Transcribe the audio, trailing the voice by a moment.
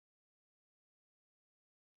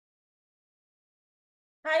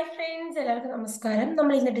Hi friends, എല്ലാവർക്കും നമസ്കാരം.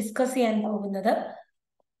 നമ്മൾ ഇന്ന് ഡിസ്കസ് ചെയ്യാൻ പോകുന്നത്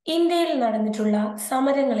ഇന്ത്യയിൽ നടന്നിട്ടുള്ള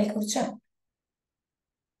സമരങ്ങളെ കുറിച്ചാണ്.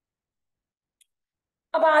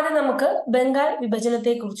 അപ്പൊ ആദ്യം നമുക്ക് ബംഗാൾ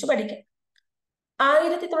വിഭജനത്തെ കുറിച്ച് പഠിക്കാം.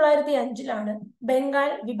 1905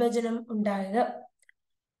 ബംഗാൾ വിഭജനം ഉണ്ടായത്.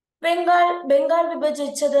 ബംഗാൾ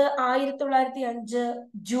വിഭജിച്ചത് 1905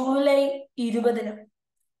 ജൂലൈ 20.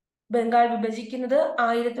 ബംഗാൾ വിഭജിക്കുന്നത്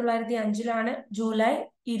 1905 ജൂലൈ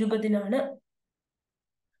 20.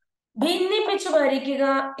 ഭിന്നിപ്പിച്ചു ഭരിക്കുക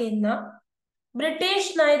എന്ന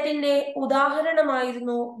ബ്രിട്ടീഷ് നയത്തിന്റെ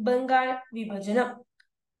ഉദാഹരണമായിരുന്നു ബംഗാൾ വിഭജനം.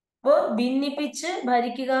 അപ്പോൾ ഭിന്നിപ്പിച്ച്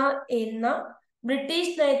ഭരിക്കുക എന്ന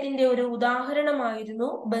ബ്രിട്ടീഷ് നയത്തിന്റെ ഒരു ഉദാഹരണമായിരുന്നു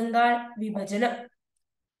ബംഗാൾ വിഭജനം.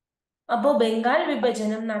 അപ്പോ ബംഗാൾ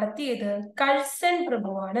വിഭജനം നടത്തിയത് കഴ്സൺ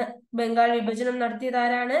പ്രഭുവാണ്. ബംഗാൾ വിഭജനം നടത്തിയത്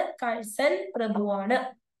ആരാണ്? കഴ്സൺ പ്രഭുവാണ്.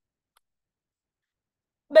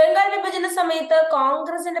 ബംഗാൾ വിഭജന സമയത്ത്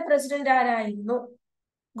കോൺഗ്രസിന്റെ പ്രസിഡന്റ് ആരായിരുന്നു?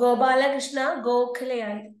 ഗോപാലകൃഷ്ണ ഗോഖലെ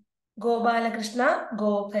ആയിരുന്നു. ഗോപാലകൃഷ്ണ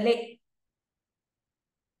ഗോഖലെ.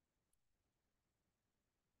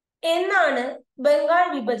 എന്നാണ് ബംഗാൾ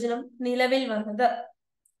വിഭജനം നിലവിൽ വന്നത്?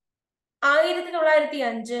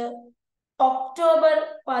 1905 ഒക്ടോബർ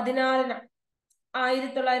 16.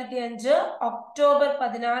 1905 ഒക്ടോബർ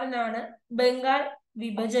 16 ബംഗാൾ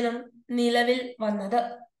വിഭജനം നിലവിൽ വന്നത്.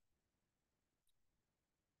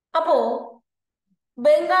 അപ്പോ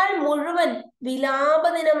ബംഗാൾ മുഴുവൻ വിലാപ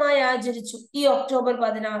ദിനമായി ആചരിച്ചു ഈ ഒക്ടോബർ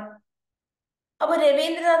 16. അപ്പൊ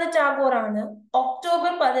രവീന്ദ്രനാഥ് ടാഗോർ ആണ്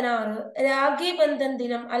ഒക്ടോബർ 16 രാഖി ബന്ധൻ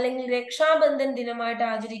ദിനം അല്ലെങ്കിൽ രക്ഷാബന്ധൻ ദിനമായിട്ട്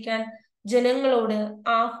ആചരിക്കാൻ ജനങ്ങളോട്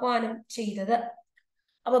ആഹ്വാനം ചെയ്തത്.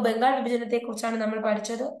 അപ്പൊ ബംഗാൾ വിഭജനത്തെ കുറിച്ചാണ് നമ്മൾ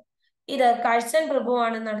പഠിച്ചത്. ഇത് കഴ്സൺ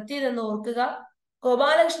പ്രഭുവാണ് നടത്തിയതെന്ന് ഓർക്കുക.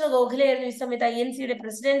 ഗോപാലകൃഷ്ണ ഗോഖലെ ആയിരുന്നു ഈ സമയത്ത് INCയുടെ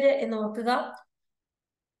പ്രസിഡന്റ് എന്ന് ഓർക്കുക.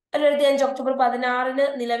 1905 ഒക്ടോബർ 16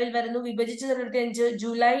 നിലവിൽ വരുന്നു. വിഭജിച്ചത് 1905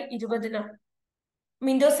 ജൂലൈ 20.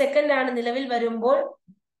 മിന്റോ സെക്കൻഡ് ആണ് നിലവിൽ വരുമ്പോൾ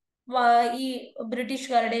ഈ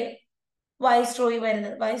ബ്രിട്ടീഷുകാരുടെ വൈസ്രോയി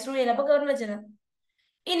വരുന്നത്. വൈസ്രോയി അല്ല, അപ്പൊ ഗവർണർ ജനറൽ.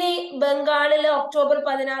 ഇനി ബംഗാളില് ഒക്ടോബർ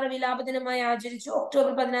 16 വിലാപ ദിനമായി ആചരിച്ചു.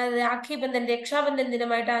 ഒക്ടോബർ 16 രാഖി ബന്ധൻ രക്ഷാബന്ധൻ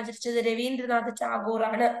ദിനമായിട്ട് ആചരിച്ചത് രവീന്ദ്രനാഥ് ടാഗോർ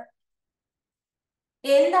ആണ്.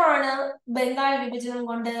 എന്താണ് ബംഗാൾ വിഭജനം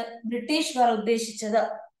കൊണ്ട് ബ്രിട്ടീഷുകാർ ഉദ്ദേശിച്ചത്?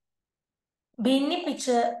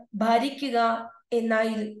 ഭിന്നിപ്പിച്ച് ഭരിക്കുക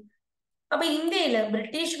എന്നായിരുന്നു. അപ്പൊ ഇന്ത്യയില്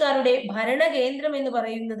ബ്രിട്ടീഷുകാരുടെ ഭരണകേന്ദ്രം എന്ന്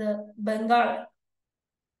പറയുന്നത് ബംഗാൾ.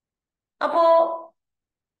 അപ്പോ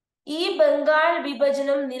ഈ ബംഗാൾ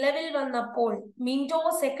വിഭജനം നിലവിൽ വന്നപ്പോൾ മിന്റോ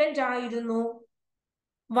സെക്കൻഡ് ആയിരുന്നു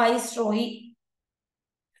വൈസ്രോയി.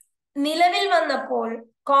 നിലവിൽ വന്നപ്പോൾ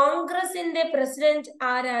കോൺഗ്രസിന്റെ പ്രസിഡന്റ്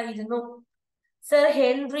ആരായിരുന്നു? Sir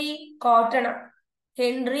Henry cotton.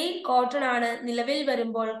 Henry cotton ആണ് നിലവിൽ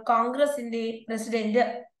വരുമ്പോൾ കോൺഗ്രസിന്റെ പ്രസിഡന്റ്.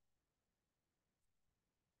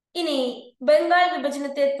 ഇനി ബംഗാൾ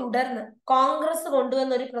വിഭജനത്തെ തുടർന്ന് കോൺഗ്രസ്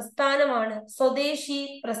കൊണ്ടുവന്ന ഒരു പ്രസ്ഥാനമാണ് സ്വദേശി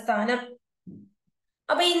പ്രസ്ഥാനം.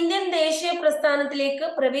 അപ്പൊ ഇന്ത്യൻ ദേശീയ പ്രസ്ഥാനത്തിലേക്ക്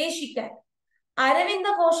പ്രവേശിക്കാൻ അരവിന്ദ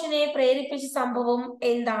ഘോഷിനെ പ്രേരിപ്പിച്ച സംഭവം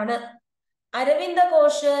എന്താണ്? അരവിന്ദ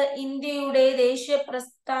ഘോഷ് ഇന്ത്യയുടെ ദേശീയ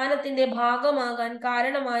പ്രസ്ഥാനത്തിന്റെ ഭാഗമാകാൻ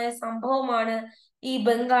കാരണമായ സംഭവമാണ് ഈ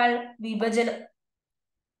ബംഗാൾ വിഭജനം.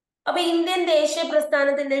 അപ്പൊ ഇന്ത്യൻ ദേശീയ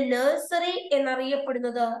പ്രസ്ഥാനത്തിന്റെ നഴ്സറി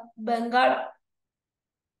എന്നറിയപ്പെടുന്നത് ബംഗാൾ.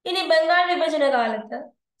 ഇനി ബംഗാൾ വിഭജന കാലത്ത്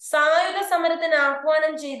സായുധ സമരത്തിന്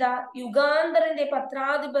ആഹ്വാനം ചെയ്ത യുഗാന്തറിന്റെ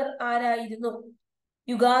പത്രാധിപർ ആരായിരുന്നു?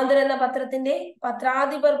 യുഗാന്തർ എന്ന പത്രത്തിന്റെ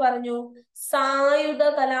പത്രാധിപർ പറഞ്ഞു സായുധ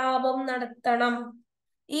കലാപം നടത്തണം.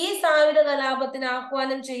 ഈ സായുധ കലാപത്തിന്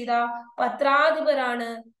ആഹ്വാനം ചെയ്ത പത്രാധിപരാണ്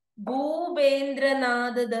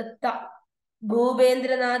ഭൂപേന്ദ്രനാഥ് ദത്ത.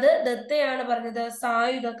 ഭൂപേന്ദ്രനാഥ് ദത്തയാണ് പറഞ്ഞത്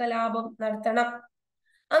സായുധ കലാപം നടത്തണം.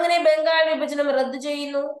 അങ്ങനെ ബംഗാൾ വിഭജനം റദ്ദു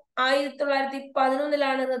ചെയ്യുന്നു.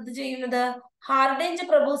 1911 റദ്ദു ചെയ്യുന്നത്. ഹാർഡിഞ്ച്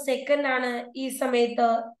പ്രഭു സെക്കൻഡ് ആണ് ഈ സമയത്ത്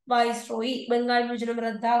വൈസ്രോയി. ബംഗാൾ വിഭജനം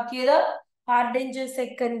റദ്ദാക്കിയത് ഹാർഡിഞ്ച്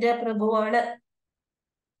സെക്കൻഡ് പ്രഭുവാണ്.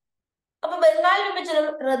 അപ്പൊ ബംഗാൾ വിഭജനം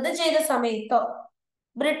റദ്ദു ചെയ്ത സമയത്ത്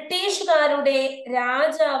ബ്രിട്ടീഷുകാരുടെ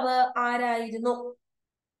രാജാവ് ആരായിരുന്നു?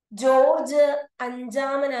 ജോർജ്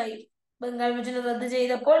അഞ്ചാമനായി. ബംഗാൾ വിഭജനം റദ്ദു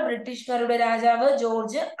ചെയ്തപ്പോൾ ബ്രിട്ടീഷുകാരുടെ രാജാവ്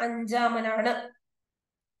ജോർജ് അഞ്ചാമനാണ്.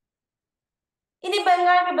 ഇനി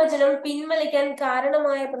ബംഗാൾ വിഭജനം പിൻവലിക്കാൻ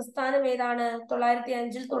കാരണമായ പ്രസ്ഥാനം ഏതാണ്?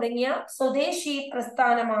 1905 തുടങ്ങിയ സ്വദേശി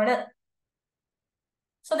പ്രസ്ഥാനമാണ്.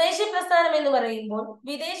 സ്വദേശി പ്രസ്ഥാനം എന്ന് പറയുമ്പോൾ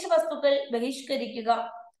വിദേശ വസ്തുക്കൾ ബഹിഷ്കരിക്കുക,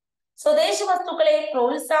 സ്വദേശി വസ്തുക്കളെ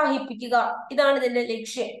പ്രോത്സാഹിപ്പിക്കുക, ഇതാണ് ഇതിന്റെ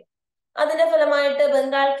ലക്ഷ്യം. അതിന്റെ ഫലമായിട്ട്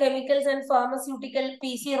Bengal chemicals and pharmaceutical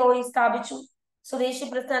PC Roy സ്ഥാപിച്ചു. സ്വദേശി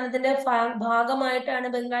പ്രസ്ഥാനത്തിന്റെ ഭാഗമായിട്ടാണ്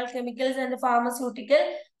Bengal chemicals and pharmaceutical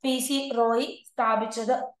PC Roy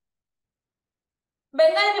സ്ഥാപിച്ചത്.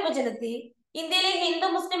 ബംഗാൾ വിഭജനത്തെ ഇന്ത്യയിലെ ഹിന്ദു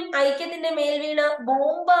മുസ്ലിം ഐക്യത്തിന്റെ മേൽ വീണ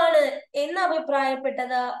ബോംബാണ് എന്ന്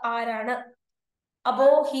അഭിപ്രായപ്പെട്ടത് ആരാണ്? അപ്പോ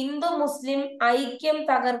ഹിന്ദു മുസ്ലിം ഐക്യം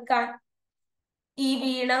തകർക്കാൻ ഈ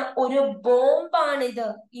വീണ ഒരു ബോംബാണിത്,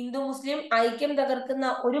 ഹിന്ദു മുസ്ലിം ഐക്യം തകർക്കുന്ന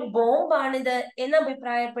ഒരു ബോംബാണിത് എന്ന്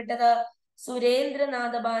അഭിപ്രായപ്പെട്ടത്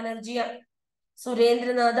സുരേന്ദ്രനാഥ ബാനർജിയാണ്.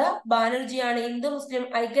 സുരേന്ദ്രനാഥ ബാനർജിയാണ് ഹിന്ദു മുസ്ലിം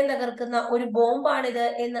ഐക്യം തകർക്കുന്ന ഒരു ബോംബാണിത്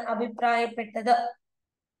എന്ന് അഭിപ്രായപ്പെട്ടത്.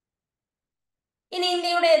 ഇനി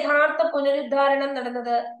ഇന്ത്യയുടെ യഥാർത്ഥ പുനരുദ്ധാരണം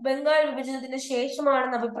നടന്നത് ബംഗാൾ വിഭജനത്തിന്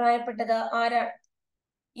ശേഷമാണെന്ന് അഭിപ്രായപ്പെട്ടത് ആരാണ്?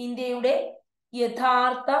 ഇന്ത്യയുടെ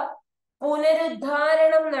യഥാർത്ഥ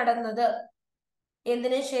പുനരുദ്ധാരണം നടന്നത്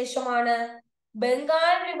എന്തിനു ശേഷമാണ്?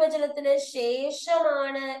 ബംഗാൾ വിഭജനത്തിന്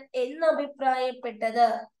ശേഷമാണ് എന്ന് അഭിപ്രായപ്പെട്ടത്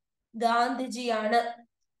ഗാന്ധിജിയാണ്.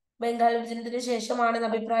 ബംഗാൾ വിഭജനത്തിന് ശേഷമാണെന്ന്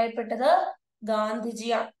അഭിപ്രായപ്പെട്ടത്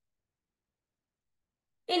ഗാന്ധിജിയാണ്.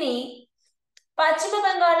 ഇനി പശ്ചിമ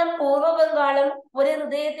ബംഗാളും പൂർവ്വ ബംഗാളും ഒരു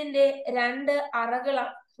ഹൃദയത്തിന്റെ രണ്ട്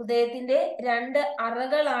അറകളാണ്. ഹൃദയത്തിന്റെ രണ്ട്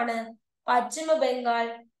അറകളാണ് പശ്ചിമ ബംഗാൾ,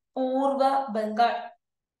 പൂർവ്വ ബംഗാൾ.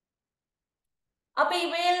 അപ്പൊ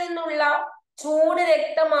ഇവയിൽ നിന്നുള്ള ചൂട്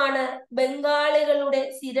രക്തമാണ് ബംഗാളികളുടെ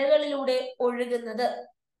സിരകളിലൂടെ ഒഴുകുന്നത്.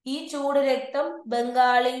 ഈ ചൂട് രക്തം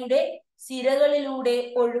ബംഗാളിയുടെ സിരകളിലൂടെ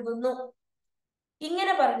ഒഴുകുന്നു.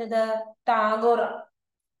 ഇങ്ങനെ പറഞ്ഞത് ടാഗോറാണ്.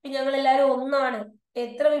 ഞങ്ങൾ എല്ലാവരും ഒന്നാണ്,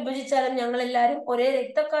 എത്ര വിഭജിച്ചാലും ഞങ്ങൾ എല്ലാവരും ഒരേ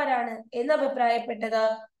രക്തക്കാരാണ് എന്ന് അഭിപ്രായപ്പെട്ടത്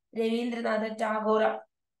രവീന്ദ്രനാഥ ടാഗോറാണ്.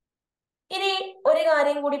 ഇനി ഒരു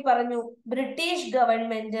കാര്യം കൂടി പറഞ്ഞു, ബ്രിട്ടീഷ്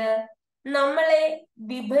ഗവൺമെന്റ് നമ്മളെ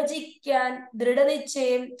വിഭജിക്കാൻ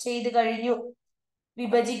ദൃഢനിശ്ചയം ചെയ്തു കഴിഞ്ഞു.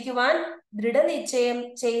 വിഭജിക്കുവാൻ ദൃഢനിശ്ചയം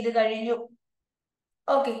ചെയ്തു കഴിഞ്ഞു.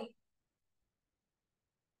 ഓക്കെ,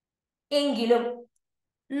 എങ്കിലും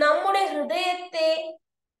നമ്മുടെ ഹൃദയത്തെ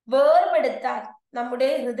വേർപെടുത്താൻ, നമ്മുടെ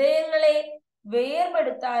ഹൃദയങ്ങളെ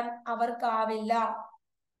വേർപെടുത്താൻ അവർക്കാവില്ല.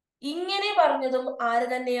 ഇങ്ങനെ പറഞ്ഞതും ആര്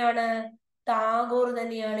തന്നെയാണ്? ടാഗോർ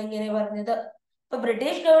തന്നെയാണ് ഇങ്ങനെ പറഞ്ഞത്. ഇപ്പൊ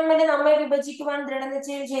ബ്രിട്ടീഷ് ഗവൺമെന്റ് നമ്മെ വിഭജിക്കുവാൻ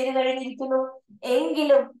ദൃഢനിശ്ചയം ചെയ്തു കഴിഞ്ഞിരിക്കുന്നു,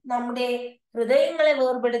 എങ്കിലും നമ്മുടെ ഹൃദയങ്ങളെ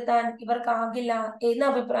വേർപെടുത്താൻ ഇവർക്കാകില്ല എന്ന്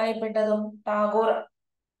അഭിപ്രായപ്പെട്ടതും ടാഗോർ.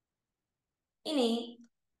 ഇനി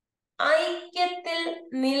ഐക്യത്തിൽ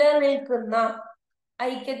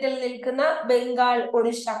നിൽക്കുന്ന ബംഗാൾ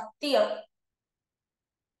ഒരു ശക്തിയാണ്.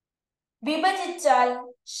 വിഭജിച്ചാൽ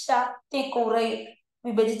ശക്തി കുറയും.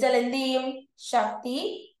 വിഭജിച്ചാൽ എന്ത് ചെയ്യും? ശക്തി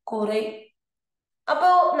കുറയും. അപ്പോ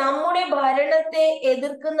നമ്മുടെ ഭരണത്തെ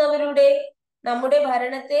എതിർക്കുന്നവരുടെ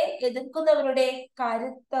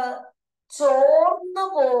കരുത്ത് ചോർന്നു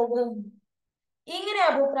പോകും. ഇങ്ങനെ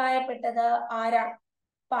അഭിപ്രായപ്പെട്ടത് ആരാണ്?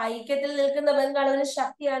 ഐക്യത്തിൽ നിൽക്കുന്ന ബംഗാൾ ഒരു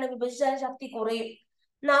ശക്തിയാണ്, വിഭജിച്ചാൽ ശക്തി കുറയും.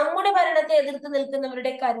 നമ്മുടെ ഭരണത്തെ എതിർത്ത്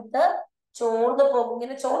നിൽക്കുന്നവരുടെ കരുത്ത് ചോർന്നു പോകും,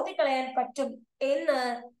 ഇങ്ങനെ ചോർത്തിക്കളയാൻ പറ്റും എന്ന്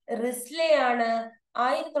റിസ്ലെയാണ്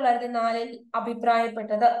 1904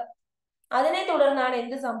 അഭിപ്രായപ്പെട്ടത്. അതിനെ തുടർന്നാണ്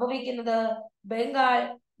എന്ത് സംഭവിക്കുന്നത്? ബംഗാൾ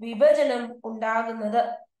വിഭജനം ഉണ്ടാകുന്നത്.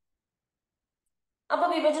 അപ്പൊ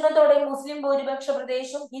വിഭജനത്തോടെ മുസ്ലിം ഭൂരിപക്ഷ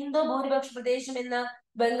പ്രദേശം, ഹിന്ദു ഭൂരിപക്ഷ പ്രദേശം എന്ന്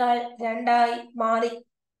ബംഗാൾ രണ്ടായി മാറി.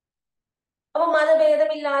 അപ്പൊ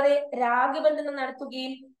മതഭേദമില്ലാതെ രാഗബന്ധനം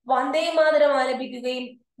നടത്തുകയും വന്ദേ മാതരം ആലപിക്കുകയും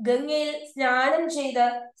ഗംഗയിൽ സ്നാനം ചെയ്ത്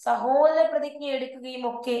സഹോദര പ്രതിജ്ഞ എടുക്കുകയും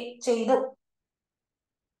ഒക്കെ ചെയ്തു.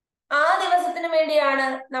 ആ ദിവസത്തിന് വേണ്ടിയാണ്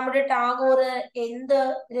നമ്മുടെ ടാഗോർ എന്ത്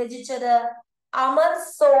രചിച്ചത്? അമർ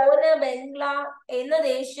സോന ബംഗ്ല എന്ന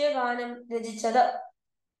ദേശീയ ഗാനം രചിച്ചത്.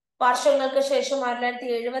 വർഷങ്ങൾക്ക് ശേഷം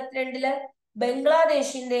 1972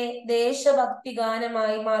 ബംഗ്ലാദേശിന്റെ ദേശഭക്തി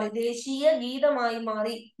ഗാനമായി മാറി, ദേശീയ ഗീതമായി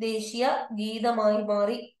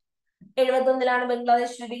മാറി. 71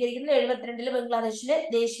 ബംഗ്ലാദേശ് രൂപീകരിക്കുന്നത്, 72 ബംഗ്ലാദേശിലെ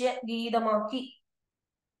ദേശീയ ഗീതമാക്കി.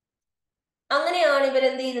 അങ്ങനെയാണ്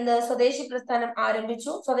ഇവരെന്ത് ചെയ്യുന്നത്? സ്വദേശി പ്രസ്ഥാനം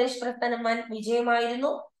ആരംഭിച്ചു. സ്വദേശി പ്രസ്ഥാനം വൻ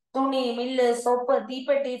വിജയമായിരുന്നു. തുണി മില്ല്, സോപ്പ്,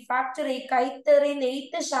 തീപ്പെട്ടി ഫാക്ടറി, കൈത്തറി,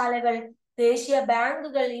 നെയ്ത്തുശാലകൾ, ദേശീയ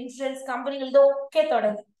ബാങ്കുകൾ, ഇൻഷുറൻസ് കമ്പനികൾ ഇതൊക്കെ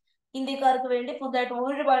തുടങ്ങി. ഇന്ത്യക്കാർക്ക് വേണ്ടി പുതുതായിട്ട്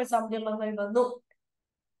ഒരുപാട് സംരംഭങ്ങൾ വന്നു.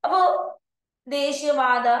 അപ്പോ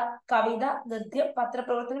ദേശീയവാദ കവിത, ഗദ്യം,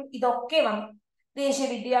 പത്രപ്രവർത്തനം ഇതൊക്കെ വന്നു. ദേശീയ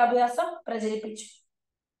വിദ്യാഭ്യാസം പ്രചരിപ്പിച്ചു.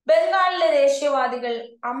 ബംഗാളിലെ ദേശീയവാദികൾ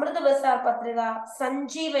അമൃത ബസാർ പത്രിക,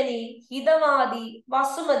 സഞ്ജീവനി, ഹിതവാദി,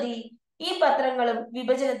 വസുമതി ഈ പത്രങ്ങളും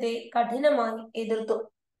വിഭജനത്തെ കഠിനമായി എതിർത്തു.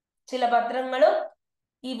 ചില പത്രങ്ങളും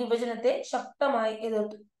ഈ വിഭജനത്തെ ശക്തമായി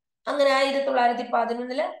എതിർത്തു. അങ്ങനെ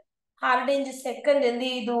 1911 ഹാർഡിഞ്ച് സെക്കൻഡ് എന്ത്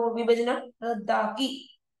ചെയ്തു? വിഭജനം റദ്ദാക്കി.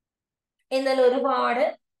 എന്നാൽ ഒരുപാട്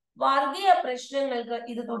വർഗീയ പ്രശ്നങ്ങൾക്ക്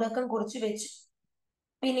ഇത് തുടക്കം കുറിച്ചു വെച്ചു.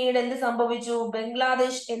 പിന്നീട് എന്ത് സംഭവിച്ചു?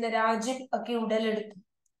 ബംഗ്ലാദേശ് എന്ന രാജ്യം ഒക്കെ ഉടലെടുത്തു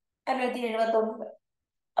 1979.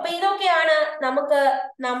 അപ്പൊ ഇതൊക്കെയാണ് നമുക്ക്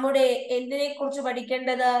നമ്മുടെ എന്തിനെ കുറിച്ച്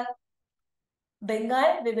പഠിക്കേണ്ടത്? ബംഗാൾ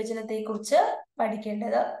വിഭജനത്തെ കുറിച്ച്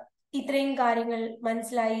പഠിക്കേണ്ടത്. ഇത്രയും കാര്യങ്ങൾ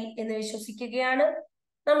മനസ്സിലായി എന്ന് വിശ്വസിക്കുകയാണ്.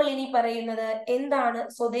 നമ്മൾ ഇനി പറയുന്നത് എന്താണ്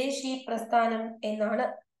സ്വദേശി പ്രസ്ഥാനം എന്നാണ്.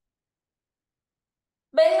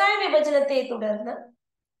 ബംഗാൾ വിഭജനത്തെ തുടർന്ന്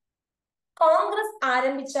കോൺഗ്രസ്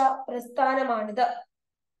ആരംഭിച്ച പ്രസ്ഥാനമാണിത്.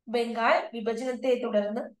 ബംഗാൾ വിഭജനത്തെ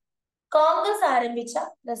തുടർന്ന് കോൺഗ്രസ് ആരംഭിച്ച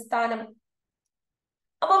പ്രസ്ഥാനം.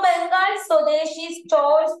 അപ്പൊ ബംഗാൾ സ്വദേശി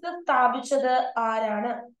സ്റ്റോഴ്സ് സ്ഥാപിച്ചത്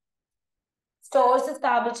ആരാണ്? സ്റ്റോഴ്സ്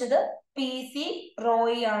സ്ഥാപിച്ചത് PC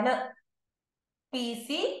റോയ് ആണ്. PC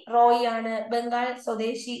റോയ് ആണ് ബംഗാൾ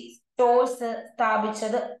സ്വദേശി സ്റ്റോഴ്സ്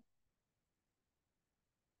സ്ഥാപിച്ചത്.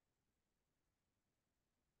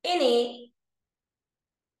 ഇനി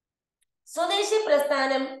സ്വദേശി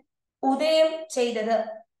പ്രസ്ഥാനം ഉദയം ചെയ്തത്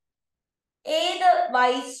ഏത്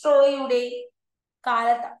വൈസ്രോയിയുടെ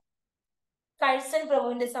കാലത്താണ്? കഴ്സൺ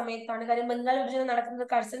പ്രഭുവിന്റെ സമയത്താണ്. കാര്യം ബംഗാൾ വിഭജനം നടക്കുന്നത്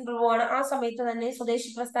കഴ്സൺ പ്രഭുവാണ്. ആ സമയത്ത് തന്നെ സ്വദേശി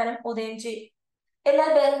പ്രസ്ഥാനം ഉദയം ചെയ്യും. എന്നാൽ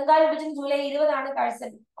ബംഗാൾ വിഭജനം ജൂലൈ 20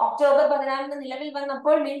 കഴ്സൺ. ഒക്ടോബർ 14 നിലവിൽ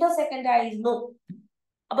വന്നപ്പോൾ വിൻഡോ സെക്കൻഡ് ആയിരുന്നു.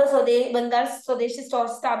 അപ്പൊ ബംഗാൾ സ്വദേശി സ്റ്റോർ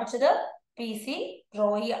സ്ഥാപിച്ചത് PC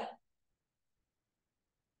റോയ്.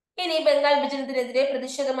 ഇനി ബംഗാൾ വിഭജനത്തിനെതിരെ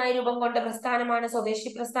പ്രതിഷേധമായി രൂപം കൊണ്ട പ്രസ്ഥാനമാണ് സ്വദേശി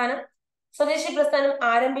പ്രസ്ഥാനം. സ്വദേശി പ്രസ്ഥാനം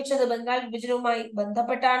ആരംഭിച്ചത് ബംഗാൾ വിഭജനവുമായി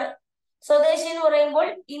ബന്ധപ്പെട്ടാണ്. സ്വദേശി എന്ന്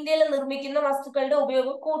പറയുമ്പോൾ ഇന്ത്യയിൽ നിർമ്മിക്കുന്ന വസ്തുക്കളുടെ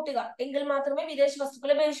ഉപയോഗം കൂട്ടുക, എങ്കിൽ മാത്രമേ വിദേശ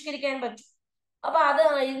വസ്തുക്കളെ ബഹിഷ്കരിക്കാൻ പറ്റൂ. അപ്പൊ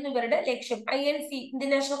അതായിരുന്നു ഇവരുടെ ലക്ഷ്യം. INC, ഇന്ത്യൻ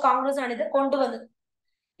നാഷണൽ കോൺഗ്രസ് ആണ് ഇത് കൊണ്ടുവന്നത്.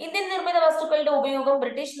 ഇന്ത്യൻ നിർമ്മിത വസ്തുക്കളുടെ ഉപയോഗം,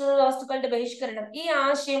 ബ്രിട്ടീഷ് നിർമ്മിത വസ്തുക്കളുടെ ബഹിഷ്കരണം, ഈ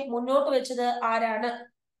ആശയം മുന്നോട്ട് വെച്ചത് ആരാണ്?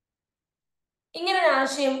 ഇങ്ങനെ ഒരു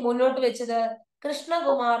ആശയം മുന്നോട്ട് വെച്ചത്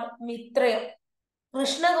കൃഷ്ണകുമാർ മിത്രയോ.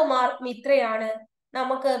 കൃഷ്ണകുമാർ മിത്രയാണ്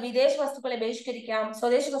നമുക്ക് വിദേശ വസ്തുക്കളെ ബഹിഷ്കരിക്കാം,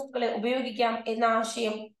 സ്വദേശി വസ്തുക്കളെ ഉപയോഗിക്കാം എന്ന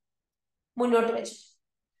ആശയം മുന്നോട്ട് വെച്ചു.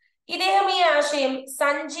 ഇദ്ദേഹം ഈ ആശയം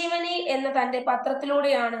സഞ്ജീവനി എന്ന തന്റെ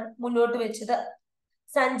പത്രത്തിലൂടെയാണ് മുന്നോട്ട് വെച്ചത്.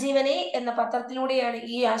 സഞ്ജീവനി എന്ന പത്രത്തിലൂടെയാണ്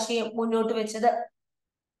ഈ ആശയം മുന്നോട്ട് വെച്ചത്.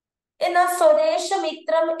 എന്നാൽ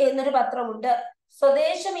സ്വദേശമിത്രം എന്നൊരു പത്രമുണ്ട്.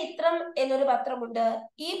 സ്വദേശമിത്രം എന്നൊരു പത്രമുണ്ട്.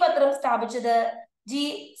 ഈ പത്രം സ്ഥാപിച്ചത് G.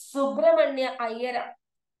 സുബ്രഹ്മണ്യ അയ്യരാണ്.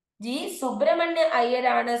 G. സുബ്രഹ്മണ്യ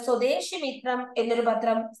അയ്യരാണ് സ്വദേശിമിത്രം എന്നൊരു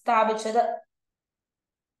പത്രം സ്ഥാപിച്ചത്.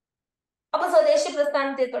 അപ്പൊ സ്വദേശി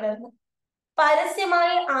പ്രസ്ഥാനത്തെ തുടർന്ന്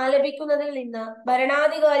പരസ്യമായി ആലപിക്കുന്നതിൽ നിന്ന്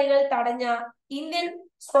ഭരണാധികാരികൾ തടഞ്ഞ ഇന്ത്യൻ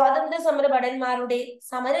സ്വാതന്ത്ര്യ സമര ഭടന്മാരുടെ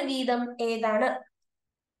സമരഗീതം ഏതാണ്?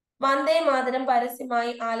 വന്ദേ മാതരം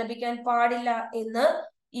പരസ്യമായി ആലപിക്കാൻ പാടില്ല എന്ന്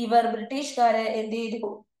ഇവർ ബ്രിട്ടീഷുകാരെ എന്ത്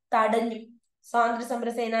ചെയ്തു? തടഞ്ഞു. സ്വാതന്ത്ര്യ സമര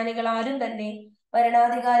സേനാനികൾ ആരും തന്നെ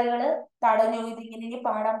ഭരണാധികാരികള് തടഞ്ഞു. ഇതിങ്ങനെ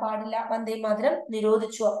പാടാൻ പാടില്ല, വന്ദേ മാതരം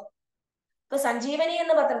നിരോധിച്ചു. ഇപ്പൊ സഞ്ജീവനി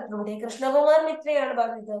എന്ന പത്രത്തിലൂടെ കൃഷ്ണകുമാർ മിത്രയാണ്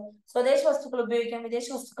പറഞ്ഞത് സ്വദേശ വസ്തുക്കൾ ഉപയോഗിക്കാം, വിദേശ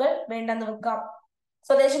വസ്തുക്കൾ വേണ്ടെന്ന് വെക്കാം.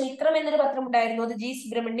 സ്വദേശ മിത്രം എന്നൊരു പത്രം ഉണ്ടായിരുന്നു, അത് G.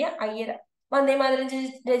 സുബ്രഹ്മണ്യ അയ്യർ. വന്ദേ മാതരം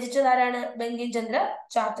രചിച്ചതാരാണ്? ബങ്കിം ചന്ദ്ര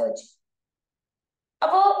ചാറ്റർജി.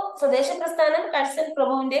 അപ്പോ സ്വദേശി പ്രസ്ഥാനം കഴ്സൺ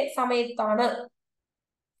പ്രഭുവിന്റെ സമയത്താണ്.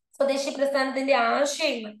 സ്വദേശി പ്രസ്ഥാനത്തിന്റെ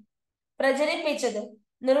ആശയങ്ങൾ പ്രചരിപ്പിച്ചത്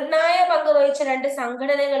നിർണായക പങ്ക് വഹിച്ച രണ്ട്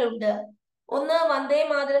സംഘടനകളുണ്ട്. ഒന്ന് വന്ദേ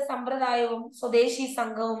മാതര സമ്പ്രദായവും സ്വദേശി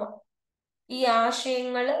സംഘവുമാണ്. ഈ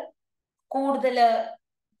ആശയങ്ങൾ കൂടുതൽ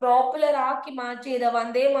പോപ്പുലർ ആക്കി മാറ്റിയത്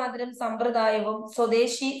വന്ദേ മാതരം സമ്പ്രദായവും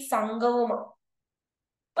സ്വദേശി സംഘവുമാണ്.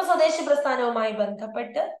 ഇപ്പൊ സ്വദേശി പ്രസ്ഥാനവുമായി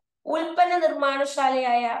ബന്ധപ്പെട്ട് ഉൽപ്പന്ന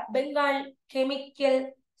നിർമ്മാണശാലയായ ബംഗാൾ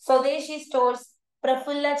കെമിക്കൽ സ്വദേശി സ്റ്റോഴ്സ്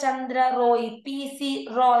പ്രഫുല്ല ചന്ദ്ര റോയ് PC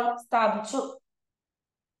റോയ് സ്ഥാപിച്ചു.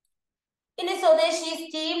 ഇനി സ്വദേശി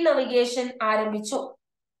സ്റ്റീം നവിഗേഷൻ ആരംഭിച്ചു.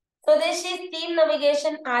 സ്വദേശി സ്റ്റീം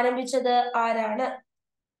നവിഗേഷൻ ആരംഭിച്ചത് ആരാണ്?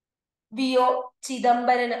 VO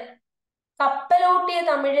ചിദംബരന്. കപ്പലോട്ടിയ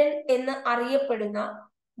തമിഴൻ എന്ന് അറിയപ്പെടുന്ന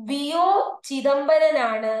VO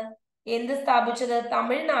ചിദംബരനാണ് എന്ത് സ്ഥാപിച്ചത്?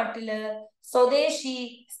 തമിഴ്നാട്ടില് സ്വദേശി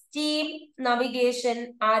സ്റ്റീം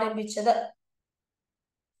നവിഗേഷൻ ആരംഭിച്ചത്.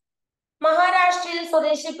 മഹാരാഷ്ട്രയിൽ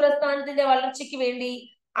സ്വദേശി പ്രസ്ഥാനത്തിന്റെ വളർച്ചയ്ക്ക് വേണ്ടി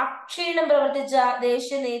അക്ഷീണം പ്രവർത്തിച്ച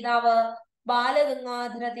ദേശീയ നേതാവ്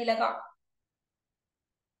ബാലഗംഗാധര തിലക.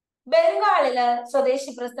 ബംഗാളില്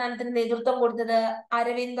സ്വദേശി പ്രസ്ഥാനത്തിന് നേതൃത്വം കൊടുത്തത്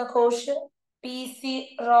അരവിന്ദ ഘോഷ്, PC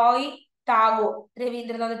റോയ്, ടാഗോർ.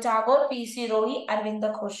 രവീന്ദ്രനാഥ് ടാഗോർ, PC റോയ്, അരവിന്ദ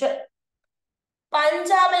ഘോഷ്.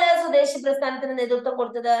 പഞ്ചാബില് സ്വദേശി പ്രസ്ഥാനത്തിന് നേതൃത്വം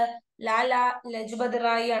കൊടുത്തത് ലാല ലജ്പത്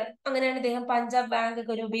റായ് ആണ്. അങ്ങനെയാണ് ഇദ്ദേഹം പഞ്ചാബ് ബാങ്ക്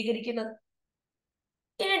ഒക്കെ രൂപീകരിക്കുന്നത്.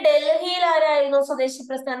 ഇനി ഡൽഹിയിൽ ആരായിരുന്നു സ്വദേശി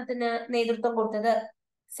പ്രസ്ഥാനത്തിന് നേതൃത്വം കൊടുത്തത്?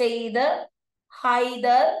 സെയ്ദ്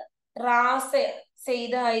ഹൈദർ റാസ.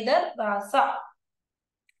 സെയ്ദ് ഹൈദർ റാസ.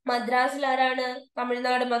 മദ്രാസിൽ ആരാണ്?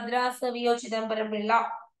 തമിഴ്നാട് മദ്രാസ് VO ചിദംബരം പിള്ള.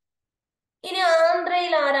 ഇനി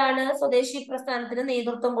ആന്ധ്രയിൽ ആരാണ് സ്വദേശി പ്രസ്ഥാനത്തിന്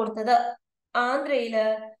നേതൃത്വം കൊടുത്തത്? ആന്ധ്രയില്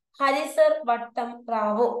ഹരിസർ വട്ടം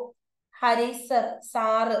റാവു. ഹരിസർ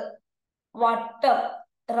സാറ്, വട്ടം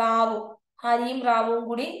റാവു. ഹരിയും റാവുവും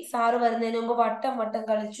കൂടി സാറ് വരുന്നതിന് മുമ്പ് വട്ടം വട്ടം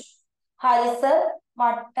കളിച്ചു. ഹരിസർ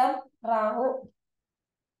വട്ടം റാവു.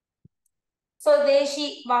 സ്വദേശി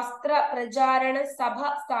വസ്ത്ര പ്രചാരണ സഭ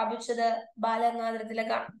സ്ഥാപിച്ചത് ബാലഗംഗാധര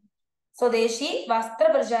തിലകാണ്. സ്വദേശി വസ്ത്ര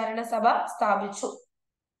പ്രചാരണ സഭ സ്ഥാപിച്ചു.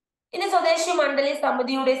 ഇനി സ്വദേശി മണ്ഡലി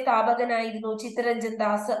സമിതിയുടെ സ്ഥാപകനായിരുന്നു ചിത്തരഞ്ജൻ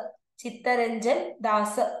ദാസ്. ചിത്തരഞ്ജൻ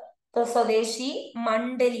ദാസ് സ്വദേശി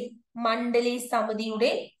മണ്ഡലി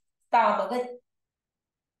സമിതിയുടെ സ്ഥാപകൻ.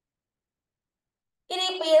 ഇനി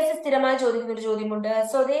PSC സ്ഥിരമായി ചോദിക്കുന്ന ഒരു ചോദ്യമുണ്ട്.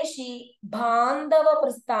 സ്വദേശി ബാന്ധവ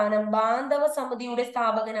പ്രസ്ഥാനം, ബാന്ധവ സമിതിയുടെ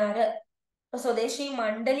സ്ഥാപകനാര്? സ്വദേശി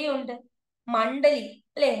മണ്ഡലി ഉണ്ട്. മണ്ഡലി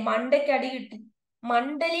അല്ലെ, മണ്ടയ്ക്ക് അടി കിട്ടി.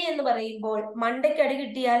 മണ്ഡലി എന്ന് പറയുമ്പോൾ മണ്ടയ്ക്ക് അടി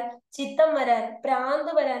കിട്ടിയാൽ ചിത്തം വരാൻ,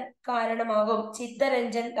 ഭ്രാന്ത് വരാൻ കാരണമാകും.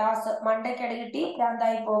 ചിത്തരഞ്ജൻ ദാസ് മണ്ടയ്ക്ക് അടി കിട്ടി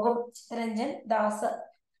ഭ്രാന്തായി പോകും. ചിത്തരഞ്ജൻ ദാസ്.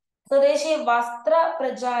 സ്വദേശി വസ്ത്ര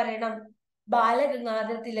പ്രചാരണം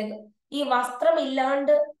ബാലഗംഗാധര തിലക്. ഈ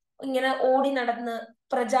വസ്ത്രമില്ലാണ്ട് ഇങ്ങനെ ഓടി നടന്ന്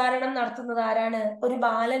പ്രചാരണം നടത്തുന്നത് ആരാണ്? ഒരു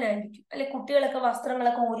ബാലനായിരിക്കും അല്ലെ. കുട്ടികളൊക്കെ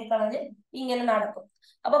വസ്ത്രങ്ങളൊക്കെ ഊരിക്കളഞ്ഞ് ഇങ്ങനെ നടക്കും.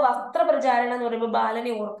 അപ്പൊ വസ്ത്ര പ്രചാരണം എന്ന് പറയുമ്പോൾ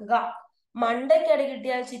ബാലനെ ഓർക്കുക. മണ്ടയ്ക്കടി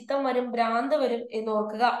കിട്ടിയാൽ ചിത്തം വരും, ഭ്രാന്ത് വരും എന്ന്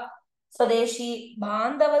ഓർക്കുക. സ്വദേശി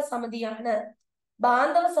ബാന്ധവ സമിതിയാണ്.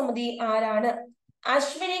 ബാന്ധവ സമിതി ആരാണ്?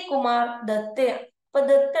 അശ്വിനി കുമാർ ദത്തയാണ്. അപ്പൊ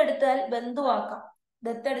ദത്തെടുത്താൽ ബന്ധുവാക്കാം.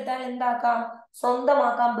 ദത്തെടുത്താൽ എന്താക്കാം?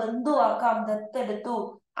 സ്വന്തമാക്കാം, ബന്ധുവാക്കാം. ദത്തെടുത്തു.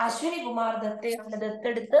 അശ്വിനി കുമാർ ദത്തയാണ്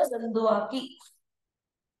ദത്തെടുത്ത് ബന്ധുവാക്കി.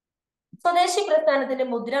 സ്വദേശി പ്രസ്ഥാനത്തിന്റെ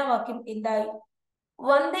മുദ്രാവാക്യം എന്തായി?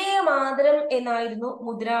 വന്ദേ മാതരം എന്നായിരുന്നു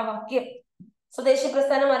മുദ്രാവാക്യം. സ്വദേശി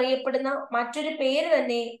പ്രസ്ഥാനം അറിയപ്പെടുന്ന മറ്റൊരു പേര്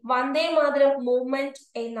തന്നെ വന്ദേ മാതരം മൂവ്മെന്റ്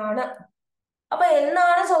എന്നാണ്. അപ്പൊ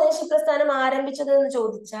എന്നാണ് സ്വദേശി പ്രസ്ഥാനം ആരംഭിച്ചത് എന്ന്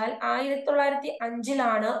ചോദിച്ചാൽ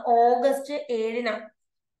 1905 ഓഗസ്റ്റ് 7.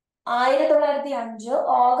 1905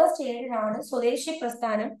 ഓഗസ്റ്റ് 7 സ്വദേശി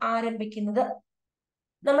പ്രസ്ഥാനം ആരംഭിക്കുന്നത്.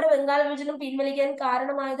 നമ്മുടെ ബംഗാൾ വിഭജനം പിൻവലിക്കാൻ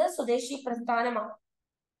കാരണമായത് സ്വദേശി പ്രസ്ഥാനമാണ്.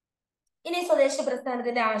 ഇനി സ്വദേശി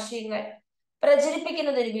പ്രസ്ഥാനത്തിന്റെ ആശയങ്ങൾ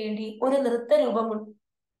പ്രചരിപ്പിക്കുന്നതിന് വേണ്ടി ഒരു നൃത്തരൂപമുണ്ട്.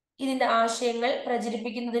 ഇതിന്റെ ആശയങ്ങൾ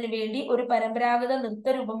പ്രചരിപ്പിക്കുന്നതിന് വേണ്ടി ഒരു പരമ്പരാഗത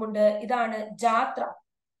നൃത്തരൂപമുണ്ട്. ഇതാണ് ജാത്ര.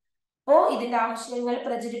 അപ്പോ ഇതിന്റെ ആശയങ്ങൾ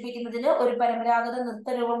പ്രചരിപ്പിക്കുന്നതിന് ഒരു പരമ്പരാഗത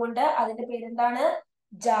നൃത്തരൂപമുണ്ട്. അതിന്റെ പേരെന്താണ്?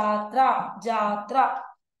 ജാത്ര. ജാത്ര.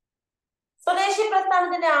 സ്വദേശി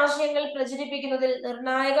പ്രസ്ഥാനത്തിന്റെ ആശയങ്ങൾ പ്രചരിപ്പിക്കുന്നതിൽ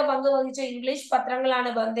നിർണായക പങ്ക് വഹിച്ച ഇംഗ്ലീഷ് പത്രങ്ങളാണ്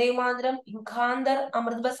വന്ദേ മാതരം, യുഗാന്തർ,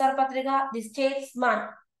 അമൃത് ബസാർ പത്രിക, ദി സ്റ്റേറ്റ്സ്മാൻ.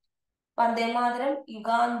 വന്ദേ മാതരം,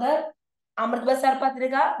 യുഗാന്തർ, അമൃത് ബസാർ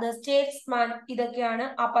പത്രിക, ദ സ്റ്റേറ്റ്സ്മാൻ, ഇതൊക്കെയാണ്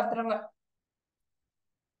ആ പത്രങ്ങൾ.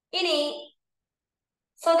 ഇനി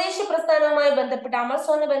സ്വദേശി പ്രസ്ഥാനവുമായി ബന്ധപ്പെട്ട്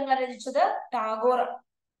അമർസോന ബംഗാൾ രചിച്ചത് ടാഗോർ.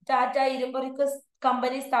 ടാറ്റ ഇരുമ്പൊരുക്ക്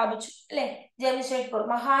കമ്പനി സ്ഥാപിച്ചു അല്ലെ, ജംഷഡ്പൂർ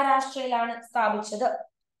മഹാരാഷ്ട്രയിലാണ് സ്ഥാപിച്ചത്.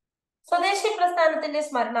 സ്വദേശി പ്രസ്ഥാനത്തിന്റെ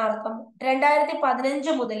സ്മരണാർത്ഥം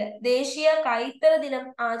 2015 മുതൽ ദേശീയ കൈത്തറി ദിനം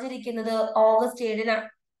ആചരിക്കുന്നത് ഓഗസ്റ്റ് 7.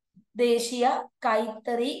 ദേശീയ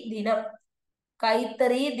കൈത്തറി ദിനം,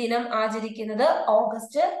 കൈത്തറി ദിനം ആചരിക്കുന്നത്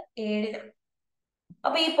ഓഗസ്റ്റ് 7.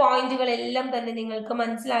 അപ്പൊ ഈ പോയിന്റുകളെല്ലാം തന്നെ നിങ്ങൾക്ക്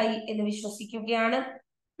മനസ്സിലായി എന്ന് വിശ്വസിക്കുകയാണ്.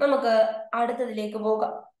 നമുക്ക് അടുത്തതിലേക്ക്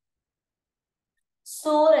പോകാം.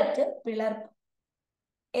 സൂററ്റ് പിളർപ്പ്.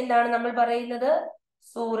 എന്താണ് നമ്മൾ പറയുന്നത്?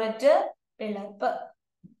 സൂററ്റ് പിളർപ്പ്.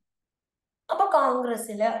 അപ്പൊ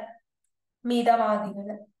കോൺഗ്രസില്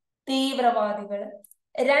മിതവാദികള്, തീവ്രവാദികള്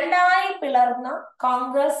രണ്ടായി പിളർന്ന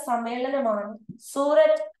കോൺഗ്രസ് സമ്മേളനമാണ്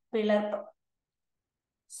സൂററ്റ് പിളർപ്പ്.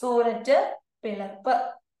 സൂററ്റ് പിളർപ്പ്.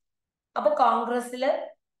 അപ്പൊ കോൺഗ്രസില്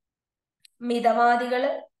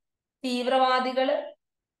മിതവാദികള്, തീവ്രവാദികള്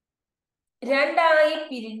രണ്ടായി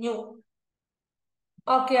പിരിഞ്ഞു.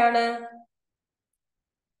 ഓക്കെയാണ്.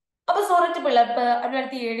 അപ്പൊ സൂററ്റ് പിളർപ്പ്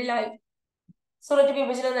 2007 സൂററ്റ്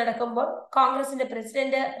വിഭജനം നടക്കുമ്പോൾ കോൺഗ്രസിന്റെ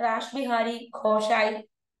പ്രസിഡന്റ് രാഷ് ബിഹാരി ഘോഷായി.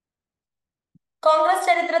 കോൺഗ്രസ്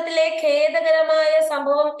ചരിത്രത്തിലെ ഖേദകരമായ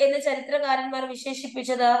സംഭവം എന്ന് ചരിത്രകാരന്മാർ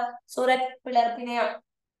വിശേഷിപ്പിച്ചത് സൂററ്റ് പിളർപ്പിനെയാണ്.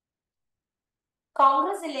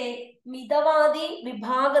 കോൺഗ്രസിലെ മിതവാദി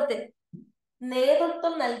വിഭാഗത്തിന്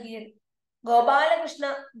നേതൃത്വം നൽകിയത് ഗോപാലകൃഷ്ണ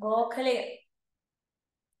ഗോഖലെ.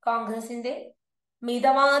 കോൺഗ്രസിന്റെ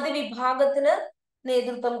മിതവാദി വിഭാഗത്തിന്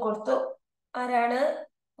നേതൃത്വം കൊടുത്തു ആരാണ്?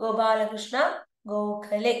 ഗോപാലകൃഷ്ണ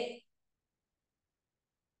ഗോഖലെ.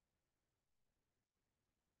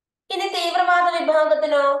 ഇനി തീവ്രവാദ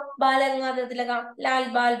വിഭാഗത്തിനോ ബാലഗംഗാധര തിലക, ലാൽ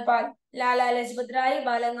ബാൽ പാൽ, ലാലാ ലജ്പത് റായ്,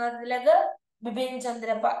 ബാലഗംഗാധര തിലക്, ബിപിൻ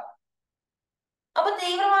ചന്ദ്രപാൽ. അപ്പൊ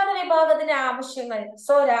തീവ്രവാദ വിഭാഗത്തിന്റെ ആവശ്യങ്ങൾ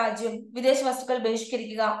സ്വരാജ്യം, വിദേശ വസ്തുക്കൾ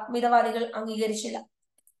ബഹിഷ്കരിക്കുക, മിതവാദികൾ അംഗീകരിച്ചില്ല.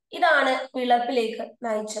 ഇതാണ് പിളർപ്പിലേക്ക്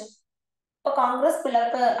നയിച്ചത്. ഇപ്പൊ കോൺഗ്രസ്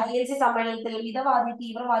പിളർപ്പ് INC സമ്മേളനത്തിൽ മിതവാദി,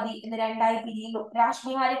 തീവ്രവാദി എന്ന് രണ്ടായി പിരിയുന്നു. രാഷ്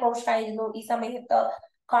ബിഹാരി ഘോഷ് ആയിരുന്നു ഈ സമയത്ത്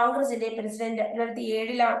കോൺഗ്രസിന്റെ പ്രസിഡന്റ്.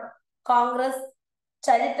 2007 കോൺഗ്രസ്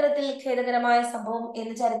ചരിത്രത്തിൽ ഖേദകരമായ സംഭവം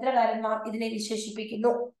എന്ന് ചരിത്രകാരന്മാർ ഇതിനെ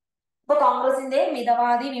വിശേഷിപ്പിക്കുന്നു. ഇപ്പൊ കോൺഗ്രസിന്റെ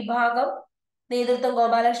മിതവാദി വിഭാഗം നേതൃത്വം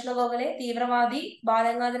ഗോപാലകൃഷ്ണ ഗോഖലെ. തീവ്രവാദി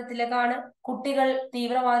ബാലഗംഗാധര തിലകാണ്. കുട്ടികൾ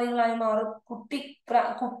തീവ്രവാദികളായി മാറും.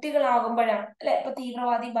 കുട്ടികളാകുമ്പോഴാണ് അല്ലെ, അപ്പൊ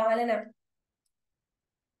തീവ്രവാദി ബാലനാണ്.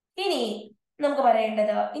 ഇനി നമുക്ക്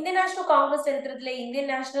പറയേണ്ടത് ഇന്ത്യൻ നാഷണൽ കോൺഗ്രസ് ചരിത്രത്തിലെ ഇന്ത്യൻ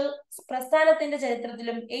നാഷണൽ പ്രസ്ഥാനത്തിന്റെ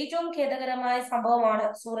ചരിത്രത്തിലും ഏറ്റവും ഖേദകരമായ സംഭവമാണ്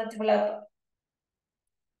സൂററ്റ് പിളർപ്പ്.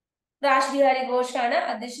 രാജ് ബിഹാരി ഘോഷാണ്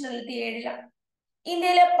അധ്യക്ഷൻ 1977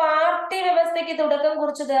 ഇന്ത്യയിലെ പാർട്ടി വ്യവസ്ഥയ്ക്ക് തുടക്കം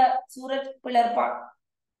കുറിച്ചത് സൂററ്റ് പിളർപ്പാണ്.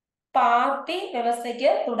 പാർട്ടി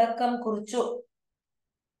വ്യവസ്ഥയ്ക്ക് തുടക്കം കുറിച്ചു.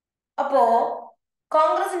 അപ്പോ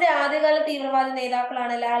കോൺഗ്രസിന്റെ ആദ്യകാല തീവ്രവാദി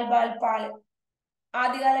നേതാക്കളാണ് ലാൽ ബാൽ പാൽ.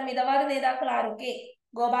 ആദ്യകാല മിതവാദി നേതാക്കൾ ആരൊക്കെ?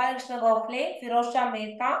 ഗോപാലകൃഷ്ണ ഗോഖലെ, ഫിറോസ് ഷാ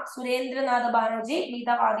മേത്ത, സുരേന്ദ്രനാഥ് ബാനർജി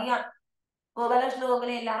മിതവാദിയാണ്. ഗോപാലകൃഷ്ണ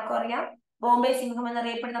ഗോഖലെ എല്ലാവർക്കും അറിയാം. ബോംബെ സിംഹം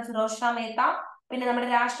എന്നറിയപ്പെടുന്ന ഫിറോസ് ഷാ മേത്ത, പിന്നെ നമ്മുടെ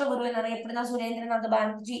രാഷ്ട്രഗുരു എന്നറിയപ്പെടുന്ന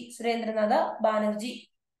സുരേന്ദ്രനാഥ് ബാനർജി.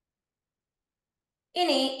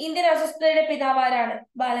 ഇനി ഇന്ത്യൻ അസ്വസ്ഥതയുടെ പിതാവ് ആരാണ്?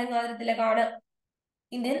 ബാലഗംഗാധര തിലകാണ്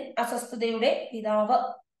ഇന്ത്യൻ അസ്വസ്ഥതയുടെ പിതാവ്.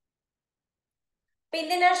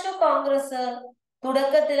 ഇന്ത്യൻ നാഷണൽ കോൺഗ്രസ്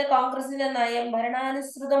തുടക്കത്തിലെ കോൺഗ്രസിന്റെ നയം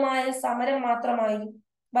ഭരണാനുസൃതമായ സമരം മാത്രമായിരുന്നു.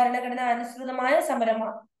 ഭരണഘടന അനുസൃതമായ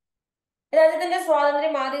സമരമാണ്. രാജ്യത്തിന്റെ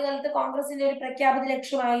സ്വാതന്ത്ര്യം ആദ്യകാലത്ത് കോൺഗ്രസിന്റെ ഒരു പ്രഖ്യാപിത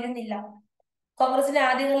ലക്ഷ്യമായിരുന്നില്ല. കോൺഗ്രസിന്റെ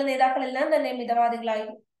ആദ്യകാല നേതാക്കളെല്ലാം തന്നെ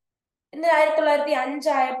മിതവാദികളായിരുന്നു. എന്നാൽ 1905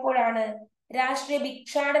 ആയപ്പോഴാണ് രാഷ്ട്രീയ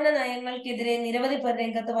ഭിക്ഷാടന നയങ്ങൾക്കെതിരെ നിരവധി പേർ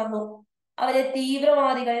രംഗത്ത് വന്നു. അവരെ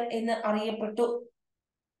തീവ്രവാദികൾ എന്ന് അറിയപ്പെട്ടു.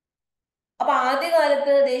 അപ്പൊ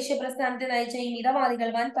ആദ്യകാലത്ത് ദേശീയ പ്രസ്ഥാനത്തെ നയിച്ച ഈ മിതവാദികൾ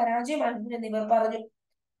വൻ പരാജയമായിരുന്നു എന്നിവർ പറഞ്ഞു.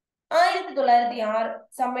 1906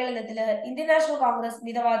 സമ്മേളനത്തില് ഇന്ത്യൻ നാഷണൽ കോൺഗ്രസ്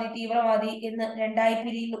മിതവാദി തീവ്രവാദി എന്ന് രണ്ടായി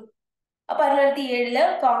പിരിയുന്നു. അപ്പൊ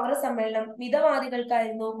 1907 കോൺഗ്രസ് സമ്മേളനം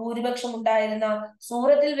മിതവാദികൾക്കായിരുന്നു ഭൂരിപക്ഷം ഉണ്ടായിരുന്ന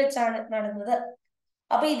സൂറത്തിൽ വെച്ചാണ് നടന്നത്.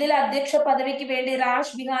 അപ്പൊ ഇതിൽ അധ്യക്ഷ പദവിക്ക് വേണ്ടി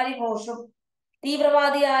രാജ് ബിഹാരി ഘോഷും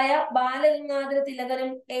തീവ്രവാദിയായ ബാലഗംഗാധര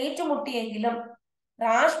തിലകനും ഏറ്റുമുട്ടിയെങ്കിലും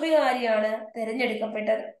രാജ് ബിഹാരിയാണ്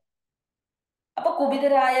തെരഞ്ഞെടുക്കപ്പെട്ടത്. അപ്പൊ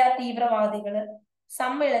കുപിതരായ തീവ്രവാദികള്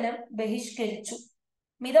സമ്മേളനം ബഹിഷ്കരിച്ചു.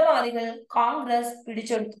 മിതവാദികൾ കോൺഗ്രസ്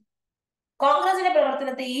പിടിച്ചെടുത്തു. കോൺഗ്രസിന്റെ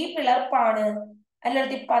പ്രവർത്തനത്തെ ഈ പിളർപ്പാണ്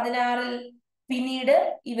 1916 പിന്നീട്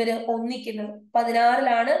ഇവര് ഒന്നിക്കുന്നത്.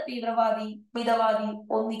 16 തീവ്രവാദി മിതവാദി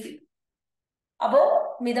ഒന്നിക്കുന്നത്. അപ്പോ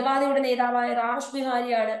മിതവാദിയുടെ നേതാവായ രാജ്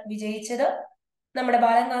ബിഹാരിയാണ് വിജയിച്ചത്. നമ്മുടെ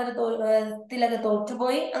ബാലഗംഗാധര തിലക്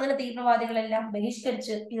തോറ്റുപോയി. അങ്ങനെ തീവ്രവാദികളെല്ലാം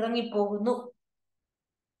ബഹിഷ്കരിച്ച് ഇറങ്ങിപ്പോകുന്നു.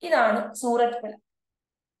 ഇതാണ് സൂററ്റ് പിളർപ്പ്.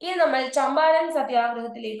 ഇനി നമ്മൾ ചമ്പാരൻ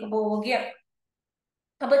സത്യാഗ്രഹത്തിലേക്ക് പോവുകയാണ്.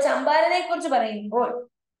 അപ്പൊ ചമ്പാരനെ കുറിച്ച് പറയുമ്പോൾ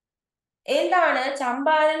എന്താണ്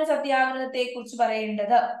ചമ്പാരൻ സത്യാഗ്രഹത്തെ കുറിച്ച്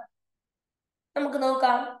പറയേണ്ടത്? നമുക്ക്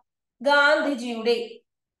നോക്കാം. ഗാന്ധിജിയുടെ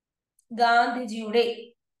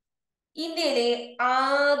ഇന്ത്യയിലെ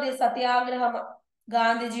ആദ്യ സത്യാഗ്രഹമാണ്.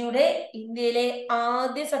 ഗാന്ധിജിയുടെ ഇന്ത്യയിലെ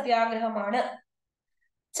ആദ്യ സത്യാഗ്രഹമാണ്.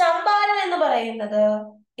 ചമ്പാരൻ എന്ന് പറയുന്നത്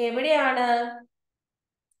എവിടെയാണ്?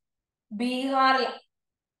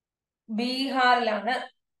 ബീഹാറിലാണ്.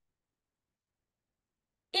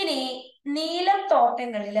 ഇനി നീലം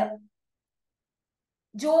തോട്ടങ്ങളില്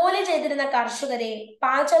ജോലി ചെയ്തിരുന്ന കർഷകരെ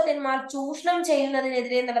പാശ്ചാത്യന്മാർ ചൂഷണം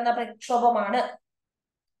ചെയ്യുന്നതിനെതിരെ നടന്ന പ്രക്ഷോഭമാണ്.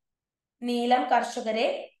 നീലം കർഷകരെ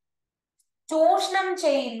ചൂഷണം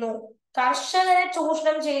ചെയ്യുന്നു. കർഷകരെ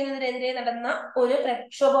ചൂഷണം ചെയ്യുന്നതിനെതിരെ നടന്ന ഒരു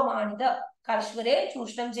പ്രക്ഷോഭമാണിത്.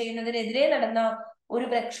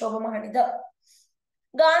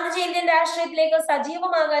 ഗാന്ധിജി ഇന്ത്യൻ രാഷ്ട്രീയത്തിലേക്ക്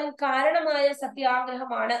സജീവമാകാൻ കാരണമായ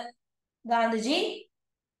സത്യാഗ്രഹമാണ്. ഗാന്ധിജി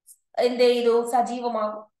എന്ത് ചെയ്തു?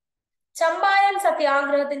 സജീവമാകും. ചമ്പാരൻ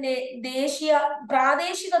സത്യാഗ്രഹത്തിന്റെ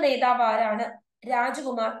പ്രാദേശിക നേതാവ് ആരാണ്?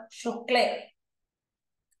 രാജകുമാർ ശുക്ലെ.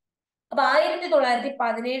 അപ്പൊ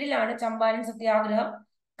 1917 ചമ്പാരൻ സത്യാഗ്രഹം.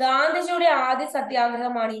 ഗാന്ധിജിയുടെ ആദ്യ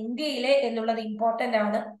സത്യാഗ്രഹമാണ് ഇന്ത്യയിലെ എന്നുള്ളത് ഇമ്പോർട്ടന്റ്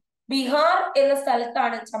ആണ്. ബീഹാർ എന്ന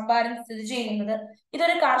സ്ഥലത്താണ് ചമ്പാരൻ സ്ഥിതി ചെയ്യുന്നത്.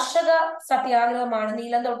 ഇതൊരു കർഷക സത്യാഗ്രഹമാണ്.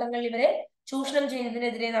 നീലം തോട്ടങ്ങളിൽ ഇവരെ ചൂഷണം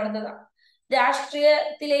ചെയ്യുന്നതിനെതിരെ നടന്നതാണ്.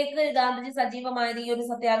 രാഷ്ട്രീയത്തിലേക്ക് ഗാന്ധിജി സജീവമായത് ഈ ഒരു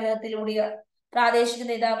സത്യാഗ്രഹത്തിലൂടെയാണ്. പ്രാദേശിക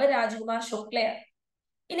നേതാവ് രാജകുമാർ ശുക്ലയാണ്.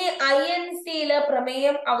 ഇനി INCയില്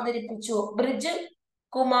പ്രമേയം അവതരിപ്പിച്ചു ബ്രിജ്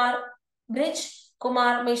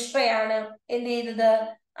കുമാർ മിശ്രയാണ് എന്ത് ചെയ്തത്?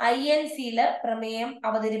 INCയില് പ്രമേയം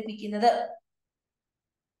അവതരിപ്പിക്കുന്നത്.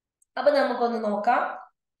 അപ്പൊ നമുക്കൊന്ന് നോക്കാം.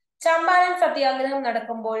 ചമ്പാരൻ സത്യാഗ്രഹം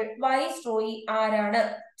നടക്കുമ്പോൾ വൈസ്രോയി ആരാണ്?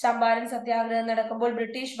 ചമ്പാരൻ സത്യാഗ്രഹം നടക്കുമ്പോൾ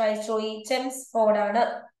ബ്രിട്ടീഷ് വൈസ്രോയി ജെയിംസ് ഫോർഡ് ആണ്.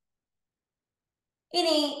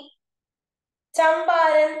 ഇനി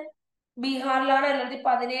ചമ്പാരൻ ബീഹാറിലാണ്.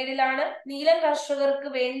 1917 നീലം കർഷകർക്ക്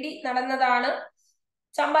വേണ്ടി നടന്നതാണ്.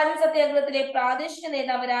 ചമ്പാരൻ സത്യാഗ്രഹത്തിലെ പ്രാദേശിക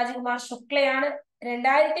നേതാവ് രാജകുമാർ ശുക്ലയാണ്.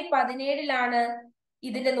 2017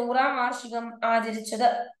 ഇതിന്റെ 100ാം വാർഷികം ആചരിച്ചത്.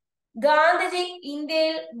 ഗാന്ധിജി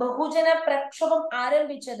ഇന്ത്യയിൽ ബഹുജന പ്രക്ഷോഭം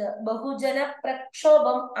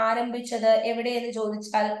ആരംഭിച്ചത് എവിടെയെന്ന്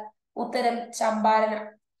ചോദിച്ചാൽ ഉത്തരം ചമ്പാരന.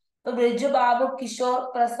 ഇപ്പൊ ബ്രിജുബാബു കിഷോർ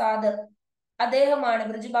പ്രസാദ്, അദ്ദേഹമാണ്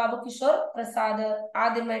ബ്രിജുബാബു കിഷോർ പ്രസാദ്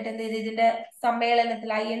ആദ്യമായിട്ട് എന്ത് ചെയ്ത് ഇതിന്റെ സമ്മേളനത്തിൽ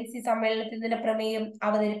INC സമ്മേളനത്തിൽ ഇതിന്റെ പ്രമേയം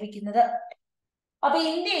അവതരിപ്പിക്കുന്നത്. അപ്പൊ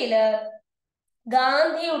ഇന്ത്യയില്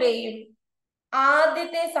ഗാന്ധിയുടെയും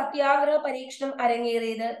ആദ്യത്തെ സത്യാഗ്രഹ പരീക്ഷണം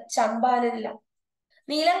അരങ്ങേറിയത് ചമ്പാരനിലാണ്.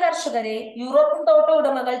 നീലം കർഷകരെ യൂറോപ്യൻ തോട്ട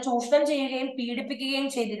ഉടമകൾ ചൂഷണം ചെയ്യുകയും പീഡിപ്പിക്കുകയും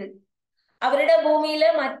ചെയ്തിരുന്നു. അവരുടെ ഭൂമിയിലെ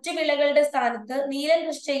മറ്റു വിളകളുടെ സ്ഥാനത്ത് നീലം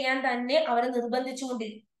കൃഷി ചെയ്യാൻ തന്നെ അവരെ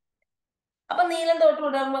നിർബന്ധിച്ചുകൊണ്ടിരുന്നു. അപ്പൊ നീലം തോട്ട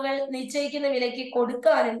ഉടമകൾ നിശ്ചയിക്കുന്ന വിലയ്ക്ക്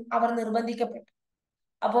കൊടുക്കാനും അവർ നിർബന്ധിക്കപ്പെട്ടു.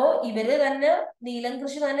 അപ്പോ ഇവര് തന്നെ നീലം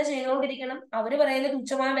കൃഷി തന്നെ ചെയ്തുകൊണ്ടിരിക്കണം, അവര് പറയുന്ന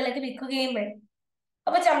തുച്ഛമായ വിലക്ക് വിൽക്കുകയും വേണം.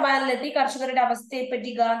 അപ്പൊ ചമ്പാരനിലെത്തി കർഷകരുടെ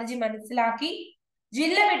അവസ്ഥയെപ്പറ്റി ഗാന്ധിജി മനസ്സിലാക്കി.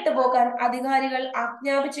 ജില്ല വിട്ടുപോകാൻ അധികാരികൾ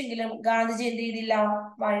ആജ്ഞാപിച്ചെങ്കിലും ഗാന്ധിജി എന്ത് ചെയ്തില്ല,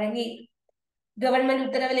 വഴങ്ങി. ഗവൺമെന്റ്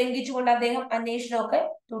ഉത്തരവ് ലംഘിച്ചുകൊണ്ട് അദ്ദേഹം അന്വേഷണമൊക്കെ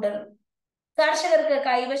തുടർന്നു. കർഷകർക്ക്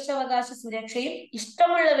കൈവശാവകാശ സുരക്ഷയും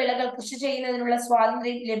ഇഷ്ടമുള്ള വിളകൾ കൃഷി ചെയ്യുന്നതിനുള്ള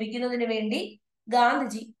സ്വാതന്ത്ര്യം ലഭിക്കുന്നതിന് വേണ്ടി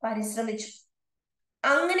ഗാന്ധിജി പരിശ്രമിച്ചു.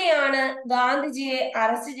 അങ്ങനെയാണ് ഗാന്ധിജിയെ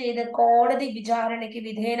അറസ്റ്റ് ചെയ്ത് കോടതി വിചാരണയ്ക്ക്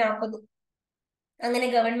വിധേയനാക്കുന്നു. അങ്ങനെ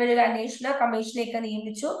ഗവൺമെന്റ് ഒരു അന്വേഷണ കമ്മീഷനെയൊക്കെ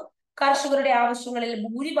നിയമിച്ചു. കർഷകരുടെ ആവശ്യങ്ങളിൽ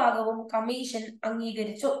ഭൂരിഭാഗവും കമ്മീഷൻ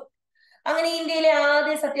അംഗീകരിച്ചു. അങ്ങനെ ഇന്ത്യയിലെ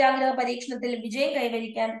ആദ്യ സത്യാഗ്രഹ പരീക്ഷണത്തിൽ വിജയം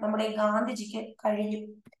കൈവരിക്കാൻ നമ്മുടെ ഗാന്ധിജിക്ക് കഴിഞ്ഞു.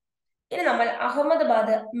 ഇനി നമ്മൾ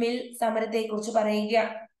അഹമ്മദാബാദ് മിൽ സമരത്തെ കുറിച്ച്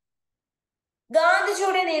പറയുകയാണ്.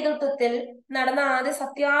 ഗാന്ധിജിയുടെ നേതൃത്വത്തിൽ നടന്ന ആദ്യ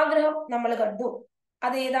സത്യാഗ്രഹം നമ്മൾ കണ്ടു.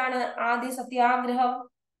 അതേതാണ് ആദ്യ സത്യാഗ്രഹം?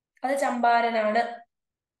 അത് ചമ്പാരനാണ്.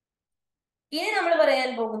 ഇനി നമ്മൾ പറയാൻ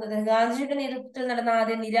പോകുന്നത് ഗാന്ധിജിയുടെ നേതൃത്വത്തിൽ നടന്ന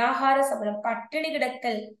ആദ്യ നിരാഹാര സമരം, പട്ടിണി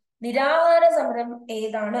കിടക്കൽ നിരാഹാര സമരം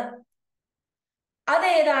ഏതാണ്?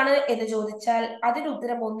 അതേതാണ് എന്ന് ചോദിച്ചാൽ അതിന്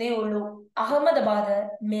ഉത്തരം ഒന്നേ ഉള്ളൂ, അഹമ്മദാബാദ്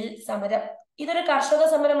മിൽ സമരം. ഇതൊരു കർഷക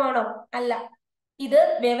സമരമാണോ? അല്ല, ഇത്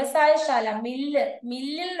വ്യവസായശാല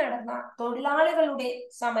മില്ലിൽ നടന്ന തൊഴിലാളികളുടെ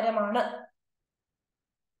സമരമാണ്.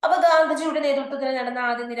 അപ്പൊ ഗാന്ധിജിയുടെ നേതൃത്വത്തിൽ നടന്ന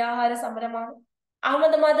ആദ്യ നിരാഹാര സമരമാണ്.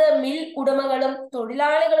 അഹമ്മദാബാദ് മിൽ ഉടമകളും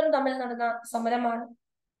തൊഴിലാളികളും തമ്മിൽ നടന്ന സമരമാണ്.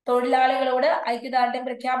 തൊഴിലാളികളോട് ഐക്യദാർഢ്യം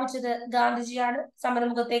പ്രഖ്യാപിച്ചത് ഗാന്ധിജിയാണ്.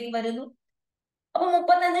 സമരമുഖത്തേക്ക് വരുന്നു. അപ്പൊ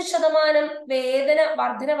 35% വേതന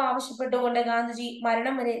വർധനവ് ആവശ്യപ്പെട്ടുകൊണ്ട് ഗാന്ധിജി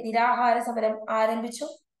മരണം വരെ നിരാഹാര സമരം ആരംഭിച്ചു.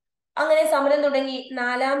 അങ്ങനെ സമരം തുടങ്ങി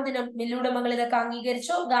 4-ാം ദിനം മില്ലുടമകൾ ഇതൊക്കെ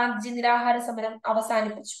അംഗീകരിച്ചു. ഗാന്ധിജി നിരാഹാര സമരം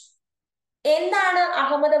അവസാനിപ്പിച്ചു. എന്താണ്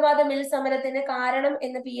അഹമ്മദാബാദ് മിൽ സമരത്തിന് കാരണം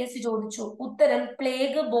എന്ന് PSC ചോദിച്ചു. ഉത്തരം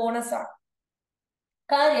പ്ലേഗ് ബോണസ് ആണ്.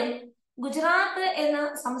 കാര്യം ഗുജറാത്ത് എന്ന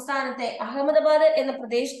സംസ്ഥാനത്തെ അഹമ്മദാബാദ് എന്ന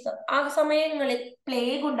പ്രദേശത്ത് ആ സമയങ്ങളിൽ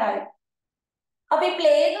പ്ലേഗ് ഉണ്ടായി. അപ്പൊ ഈ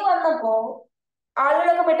പ്ലേഗ് വന്നപ്പോ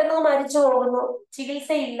ആളുകളൊക്കെ പെട്ടെന്ന് മരിച്ചു പോകുന്നു,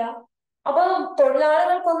 ചികിത്സയില്ല. അപ്പൊ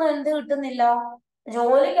തൊഴിലാളികൾക്കൊന്നും എന്ത് കിട്ടുന്നില്ല,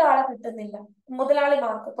 ജോലിക്ക് ആളെ കിട്ടുന്നില്ല.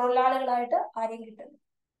 മുതലാളിമാർക്ക് തൊഴിലാളികളായിട്ട് ആരെയും കിട്ടുന്നില്ല.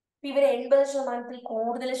 ഇവര് 80%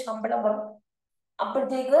 കൂടുതൽ ശമ്പളം വന്നു.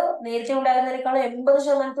 അപ്പോഴത്തേക്ക് നേരത്തെ ഉണ്ടായിരുന്നതിനേക്കാളും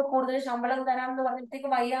 80% കൂടുതൽ ശമ്പളം തരാമെന്ന് പറഞ്ഞപ്പോഴത്തേക്ക്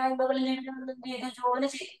വയ്യായ്മകളിൽ എന്ത് ചെയ്തു,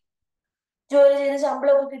 ജോലി ചെയ്ത്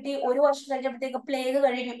ശമ്പളമൊക്കെ കിട്ടി. 1 വർഷം കഴിഞ്ഞപ്പോഴത്തേക്ക് പ്ലേഗ്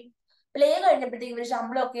കഴിഞ്ഞപ്പോഴത്തേക്ക് ഇവര്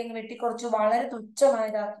ശമ്പളമൊക്കെ അങ്ങ് വെട്ടിക്കുറച്ചു, വളരെ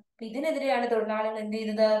തുച്ഛമായതാക്കി. ഇതിനെതിരെയാണ് തൊഴിലാളികൾ എന്ത്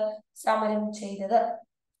ചെയ്തത്, സമരം ചെയ്തത്.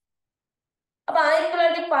 അപ്പൊ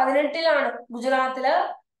 1918 ഗുജറാത്തില്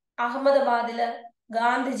അഹമ്മദാബാദില്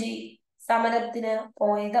ഗാന്ധിജി സമരത്തിന്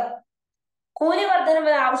പോയത്. കൂലി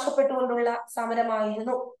വർധനവ് ആവശ്യപ്പെട്ടുകൊണ്ടുള്ള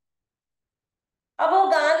സമരമായിരുന്നു. അപ്പോ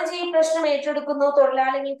ഗാന്ധിജി ഈ പ്രശ്നം ഏറ്റെടുക്കുന്നു.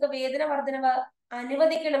 തൊഴിലാളികൾക്ക് വേതന വർധനവ്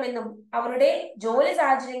അനുവദിക്കണമെന്നും അവരുടെ ജോലി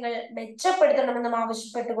സാഹചര്യങ്ങൾ മെച്ചപ്പെടുത്തണമെന്നും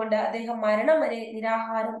ആവശ്യപ്പെട്ടുകൊണ്ട് അദ്ദേഹം മരണം വരെ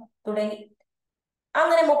നിരാഹാരം തുടങ്ങി.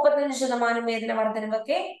 അങ്ങനെ 35% വേതന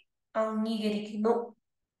വർധനവൊക്കെ അംഗീകരിക്കുന്നു.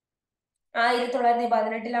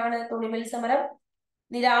 1918 തുണിമിൽ സമരം.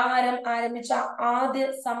 നിരാഹാരം ആരംഭിച്ച ആദ്യ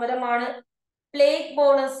സമരമാണ്. പ്ലേഗ്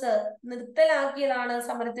ബോണസ് നിർത്തലാക്കിയതാണ്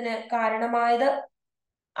സമരത്തിന് കാരണമായത്.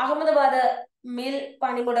 അഹമ്മദാബാദ് മിൽ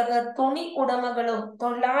പണിമുടക്ക് തുണി ഉടമകളും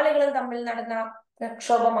തൊഴിലാളികളും തമ്മിൽ നടന്ന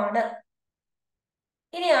പ്രക്ഷോഭമാണ്.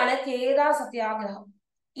 ഇനിയാണ് ഖേദ സത്യാഗ്രഹം.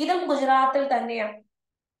 ഇതും ഗുജറാത്തിൽ തന്നെയാണ്.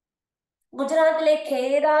 ഗുജറാത്തിലെ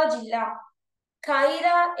ഖേദ ജില്ല, ഖൈര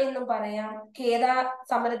എന്നും പറയാം. ഖേദ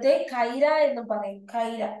സമരത്തെ ഖൈര എന്നും പറയും.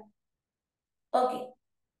 ഖൈര. ഓക്കെ,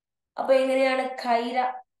 അപ്പൊ എങ്ങനെയാണ് ഖൈര?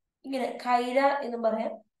 ഇങ്ങനെ ഖൈര എന്നും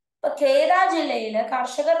പറയാം. അപ്പൊ ഖേദ ജില്ലയില്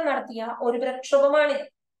കർഷകർ നടത്തിയ ഒരു പ്രക്ഷോഭമാണിത്.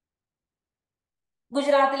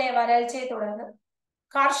 ഗുജറാത്തിലെ വരൾച്ചയെ തുടർന്ന്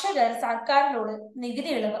കർഷകർ സർക്കാരിനോട്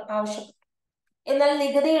നികുതി ഇളവ് ആവശ്യപ്പെട്ടു. എന്നാൽ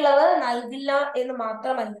നികുതി ഇളവ് നൽകില്ല എന്ന്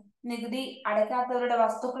മാത്രമല്ല, നികുതി അടയ്ക്കാത്തവരുടെ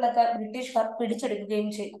വസ്തുക്കളൊക്കെ ബ്രിട്ടീഷുകാർ പിടിച്ചെടുക്കുകയും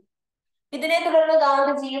ചെയ്തു. ഇതിനെ തുടർന്ന്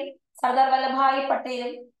ഗാന്ധിജിയും സർദാർ വല്ലഭായ്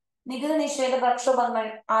പട്ടേലും നികുതി നിഷേധ പ്രക്ഷോഭങ്ങൾ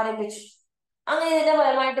ആരംഭിച്ചു. അങ്ങനെ ഇതിന്റെ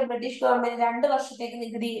ഫലമായിട്ട് ബ്രിട്ടീഷ് ഗവൺമെന്റ് 2 വർഷത്തേക്ക്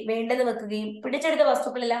നികുതി വേണ്ടെന്ന് വെക്കുകയും പിടിച്ചെടുത്ത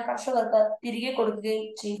വസ്തുക്കളെല്ലാം കർഷകർക്ക് തിരികെ കൊടുക്കുകയും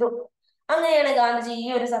ചെയ്തു. അങ്ങനെയാണ് ഗാന്ധിജി ഈ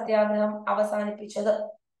ഒരു സത്യാഗ്രഹം അവസാനിപ്പിച്ചത്.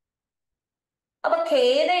 അപ്പൊ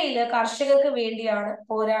ഖേദയില് കർഷകർക്ക് വേണ്ടിയാണ്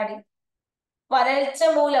പോരാടി. വരൾച്ച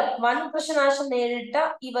മൂലം വൻ കൃഷിനാശം നേരിട്ട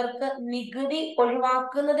ഇവർക്ക് നികുതി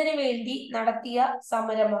ഒഴിവാക്കുന്നതിന് വേണ്ടി നടത്തിയ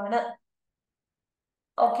സമരമാണ്.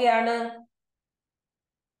 ഓക്കെയാണ്.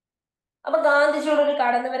 അപ്പൊ ഗാന്ധിജിയുടെ ഒരു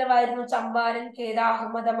കടന്നുവരവായിരുന്നു ചമ്പാരൻ, ഖേദ,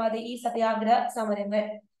 അഹമ്മദാബാദ് ഈ സത്യാഗ്രഹ സമരങ്ങൾ.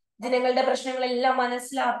 ജനങ്ങളുടെ പ്രശ്നങ്ങളെല്ലാം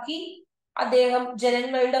മനസ്സിലാക്കി അദ്ദേഹം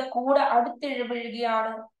ജനങ്ങളുടെ കൂടെ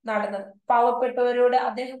അടുത്തിഴപഴകുകയാണ് നടന്നത്. പാവപ്പെട്ടവരോട്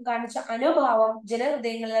അദ്ദേഹം കാണിച്ച അനുഭാവം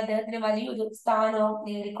ജനഹൃദയങ്ങളിൽ അദ്ദേഹത്തിന് വലിയൊരു സ്ഥാനവും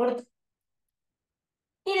നേടിക്കൊടുത്തു.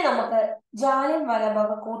 ഇനി നമുക്ക് ജാലിയൻ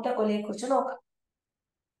വാലാബാഗ് കൂട്ടക്കൊലയെ കുറിച്ച് നോക്കാം.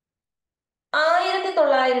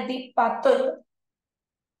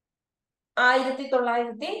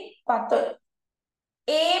 1919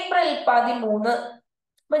 ഏപ്രിൽ 13.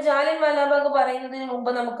 അപ്പൊ ജാലിയൻ വാലാബാഗ് പറയുന്നതിന്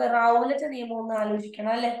മുമ്പ് നമുക്ക് റൗലറ്റ് നിയമം ഒന്ന്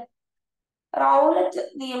ആലോചിക്കണം അല്ലെ. റൗലറ്റ്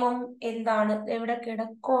നിയമം എന്താണ്? എവിടെ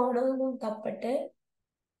കിടക്കോണ് തപ്പട്ടെ,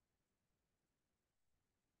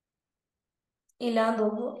 ഇല്ലാന്ന്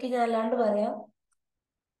തോന്നുന്നു. ഞാൻ അല്ലാണ്ട് പറയാം.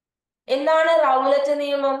 എന്താണ് റൗലറ്റ്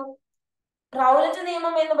നിയമം? റൗലറ്റ്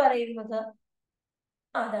നിയമം എന്ന് പറയുന്നത്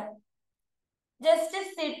അതാണ്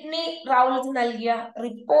ജസ്റ്റിസ് സിഡ്നി റൗലറ്റ് നൽകിയ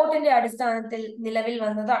റിപ്പോർട്ടിന്റെ അടിസ്ഥാനത്തിൽ നിലവിൽ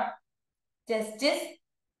വന്നതാണ്. ജസ്റ്റിസ്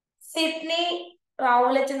സിഡ്നി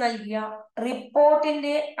റൗലറ്റ് നൽകിയ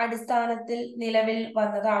റിപ്പോർട്ടിന്റെ അടിസ്ഥാനത്തിൽ നിലവിൽ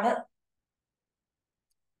വന്നതാണ്.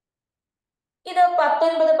 ഇത്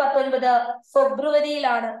 1919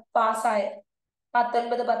 ഫെബ്രുവരിയിലാണ് പാസ്സായത്.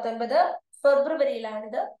 1919 ഫെബ്രുവരിയിലാണ്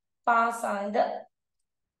ഇത് പാസ്സായത്.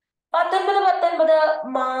 1919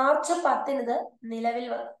 മാർച്ച് 10 ഇത് നിലവിൽ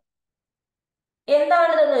വന്നു.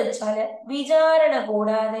 എന്താണിതെന്ന് വെച്ചാല് വിചാരണ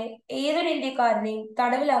കൂടാതെ ഏതൊരു ഇന്ത്യക്കാരനെയും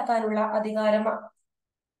തടവിലാക്കാനുള്ള അധികാരമാണ്.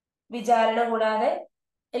 വിചാരണ കൂടാതെ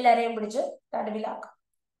എല്ലാരെയും പിടിച്ച് തടവിലാക്കാം.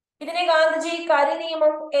 ഇതിനെ ഗാന്ധിജി കരി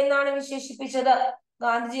നിയമം എന്നാണ് വിശേഷിപ്പിച്ചത്.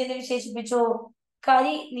 ഗാന്ധിജി എന്ന് വിശേഷിപ്പിച്ചു?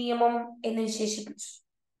 കരി നിയമം എന്ന് വിശേഷിപ്പിച്ചു.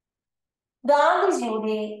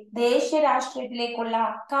 ഗാന്ധിജിയുടെ ദേശീയ രാഷ്ട്രീയത്തിലേക്കുള്ള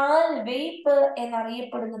കാൽവെയ്പ്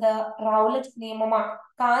എന്നറിയപ്പെടുന്നത് റൗലറ്റ് നിയമമാണ്.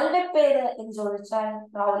 കാൽവെപ്പ് ഏത് എന്ന് ചോദിച്ചാൽ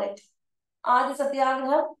റൗലറ്റ്. ആദ്യ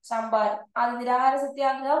സത്യാഗ്രഹം ചമ്പാരൻ, ആദ്യ നിരാഹാര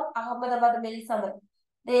സത്യാഗ്രഹം അഹമ്മദാബാദ് മിൽ സമരം.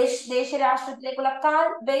 ദേശീയ രാഷ്ട്രീയത്തിലേക്കുള്ള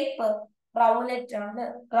കാൽവെയ്പ് റൗലറ്റ് ആണ്.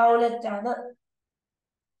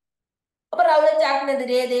 അപ്പൊ റൗലറ്റ്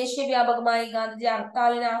ആക്ടിനെതിരെ ദേശീയ വ്യാപകമായി ഗാന്ധിജി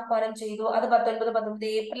ഹർത്താലിന് ആഹ്വാനം ചെയ്തു. അത്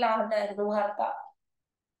 1919 ഏപ്രിൽ 6 ഹർത്താൽ.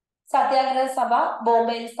 സത്യാഗ്രഹ സഭ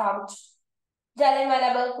ബോംബെയിൽ സ്ഥാപിച്ചു. ജാലിയൻ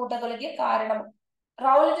വാലാബാഗ് കൂട്ടക്കൊലയ്ക്ക് കാരണം.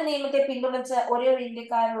 റൗലറ്റ് നിയമത്തെ പിന്തുണച്ച ഒരേ ഒരു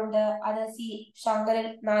ഇന്ത്യക്കാരനുണ്ട്, അത് സി ശങ്കരൻ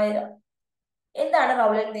നായർ. എന്താണ്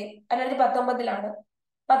റൗലറ്റ് നിയമം? 1919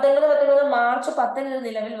 1919 മാർച്ച് 10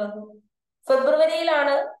 നിലവിൽ വന്നു.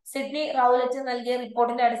 ഫെബ്രുവരിയിലാണ് സിഡ്നി റൗലറ്റ് നൽകിയ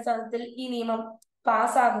റിപ്പോർട്ടിന്റെ അടിസ്ഥാനത്തിൽ ഈ നിയമം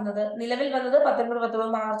പാസ്സാകുന്നത്. നിലവിൽ വന്നത് 1919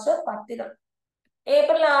 മാർച്ച് 10.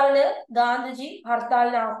 ഏപ്രിൽ 6 ഗാന്ധിജി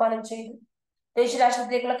ഹർത്താലിന് ആഹ്വാനം ചെയ്തു. ദേശീയ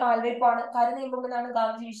രാഷ്ട്രീയത്തിലേക്കുള്ള കാൽവെയ്പ്പാണ്. കരി നിയമം എന്നാണ്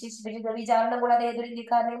ഗാന്ധിജി വിശേഷിപ്പിച്ചത്. വിചാരണ കൂടാതെ ഏതൊരു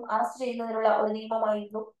ഇന്ത്യക്കാരനെയും അറസ്റ്റ് ചെയ്യുന്നതിനുള്ള ഒരു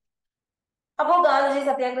നിയമമായിരുന്നു. അപ്പോൾ ഗാന്ധിജി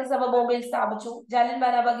സത്യാഗ്രഹ സഭ ബോംബെയിൽ സ്ഥാപിച്ചു. ജാലിയൻ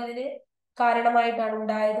വാലാബാഗ് ഇതിന് കാരണമായിട്ടാണ്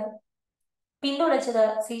ഉണ്ടായത്. പിന്തുണച്ചത്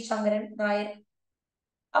സി ശങ്കരൻ നായർ.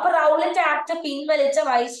 അപ്പൊ റൗലറ്റ് ആക്ട് പിൻവലിച്ച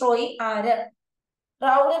വൈസ്രോയി ആര്?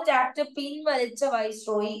 റൗലറ്റ് ആക്ട്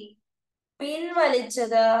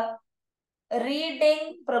പിൻവലിച്ചത്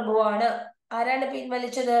റീഡിംഗ് പ്രഭുവാണ്. ആരാണ്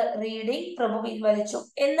പിൻവലിച്ചത്? റീഡിംഗ് പ്രഭു പിൻവലിച്ചു.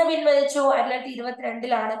 എന്ന് പിൻവലിച്ചു?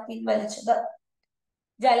 1922 പിൻവലിച്ചത്.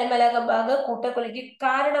 ജാലിയൻ വാലാബാഗ് കൂട്ടക്കൊലയ്ക്ക്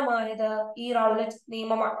കാരണമായത് ഈ റൗലറ്റ്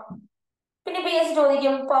നിയമമാണ്. പിന്നെ PSC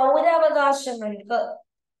ചോദിക്കും, പൗരാവകാശങ്ങൾക്ക്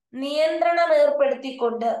നിയന്ത്രണം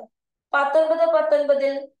ഏർപ്പെടുത്തിക്കൊണ്ട്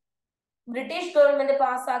 1919 ബ്രിട്ടീഷ് ഗവൺമെന്റ്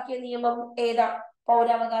പാസാക്കിയ നിയമം ഏതാ?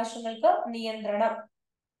 പൗരാവകാശങ്ങൾക്ക് നിയന്ത്രണം.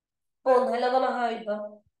 ഇപ്പൊ ഒന്നാം ലോക മഹായുദ്ധം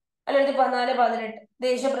 1914-18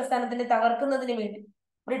 ദേശീയ പ്രസ്ഥാനത്തിനെ തകർക്കുന്നതിന് വേണ്ടി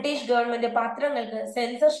ബ്രിട്ടീഷ് ഗവൺമെന്റ് പത്രങ്ങൾക്ക്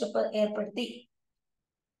സെൻസർഷിപ്പ് ഏർപ്പെടുത്തി.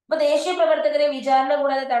 അപ്പൊ ദേശീയ പ്രവർത്തകരെ വിചാരണ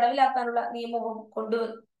കൂടാതെ തടവിലാക്കാനുള്ള നിയമവും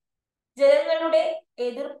കൊണ്ടുവന്നു. ജനങ്ങളുടെ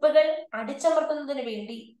എതിർപ്പുകൾ അടിച്ചമർത്തുന്നതിന്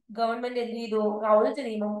വേണ്ടി ഗവൺമെന്റ് എന്ത് ചെയ്തു? റൗലറ്റ്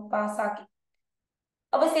നിയമം പാസാക്കി.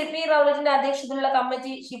 അപ്പൊ സിഡ്നി റൗലറ്റിന്റെ അധ്യക്ഷതയിലുള്ള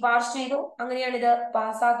കമ്മിറ്റി ശുപാർശ ചെയ്തു. അങ്ങനെയാണ് ഇത്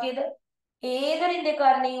പാസാക്കിയത്. ഏതൊരു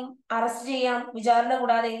ഇന്ത്യക്കാരനെയും അറസ്റ്റ് ചെയ്യാം, വിചാരണ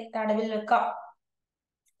കൂടാതെ തടവിൽ വെക്കാം.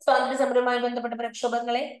 സ്വാതന്ത്ര്യ സമരവുമായി ബന്ധപ്പെട്ട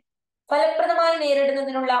പ്രക്ഷോഭങ്ങളെ ഫലപ്രദമായി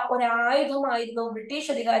നേരിടുന്നതിനുള്ള ഒരു ആയുധമായിരുന്നു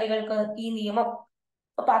ബ്രിട്ടീഷ് അധികാരികൾക്ക് ഈ നിയമം.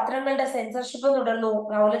 പത്രങ്ങളുടെ സെൻസർഷിപ്പ് തുടർന്നു,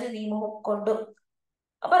 റൗലറ്റ് നിയമവും കൊണ്ടു.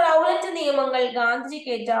 അപ്പൊ റൗലറ്റ് നിയമങ്ങൾ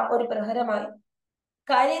ഗാന്ധിജിക്കേറ്റ ഒരു പ്രഹരമായി.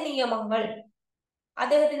 കരി നിയമങ്ങൾ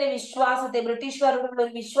അദ്ദേഹത്തിന്റെ വിശ്വാസത്തെ, ബ്രിട്ടീഷുകാരുടെ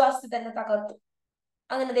ഒരു വിശ്വാസത്തെ തന്നെ തകർത്തു.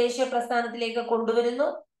 അങ്ങനെ ദേശീയ പ്രസ്ഥാനത്തിലേക്ക് കൊണ്ടുവരുന്നു.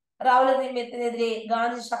 റൗലറ്റ് നിയമത്തിനെതിരെ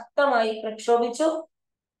ഗാന്ധി ശക്തമായി പ്രക്ഷോഭിച്ചു.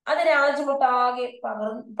 അത് രാജ്യമൊട്ടാകെ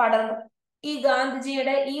പടർന്നു. ഈ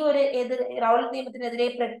ഗാന്ധിജിയുടെ ഈ ഒരു റൗലറ്റ് നിയമത്തിനെതിരെ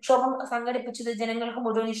പ്രക്ഷോഭം സംഘടിപ്പിച്ചത് ജനങ്ങൾക്ക്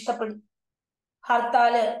മുഴുവൻ ഇഷ്ടപ്പെട്ടു.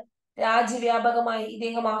 ഹർത്താല് രാജ്യവ്യാപകമായി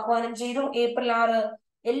ഇദ്ദേഹം ആഹ്വാനം ചെയ്തു. ഏപ്രിൽ 6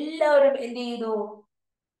 എല്ലാവരും എന്ത് ചെയ്തു?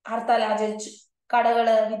 ഹർത്താൽ ആചരിച്ചു.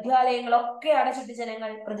 കടകള്, വിദ്യാലയങ്ങളൊക്കെ അടച്ചിട്ട്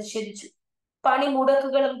ജനങ്ങൾ പ്രതിഷേധിച്ചു.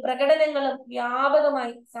 പണിമുടക്കുകളും പ്രകടനങ്ങളും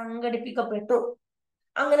വ്യാപകമായി സംഘടിപ്പിക്കപ്പെട്ടു.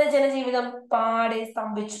 അങ്ങനെ ജനജീവിതം പാടെ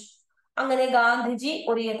സ്തംഭിച്ചു. അങ്ങനെ ഗാന്ധിജി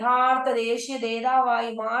ഒരു യഥാർത്ഥ ദേശീയ നേതാവായി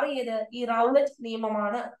മാറിയത് ഈ റൗലറ്റ്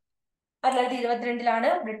നിയമമാണ്.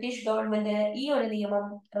 1922 ബ്രിട്ടീഷ് ഗവൺമെന്റ് ഈ ഒരു നിയമം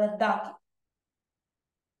റദ്ദാക്കി.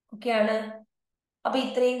 ഒക്കെയാണ്. അപ്പൊ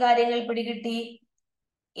ഇത്രയും കാര്യങ്ങൾ പിടികിട്ടി.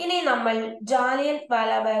 ഇനി നമ്മൾ ജാലിയൻ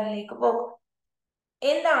വാലാബാഗിലേക്ക് പോകും.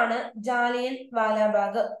 എന്താണ് ജാലിയൻ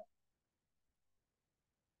വാലാബാഗ്?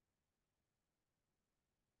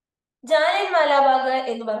 ജാലിയൻ വാലാബാഗ്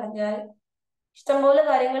എന്ന് പറഞ്ഞാൽ ഇഷ്ടംപോലെ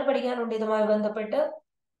കാര്യങ്ങൾ പഠിക്കാനുണ്ട് ഇതുമായി ബന്ധപ്പെട്ട്.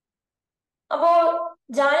 അപ്പോ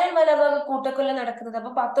ജാലിയൻ വാലാബാഗ് കൂട്ടക്കൊല നടക്കുന്നത്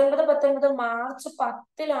അപ്പൊ 1919 മാർച്ച്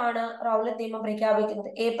 10 റൗലറ്റ് നിയമം പ്രഖ്യാപിക്കുന്നത്.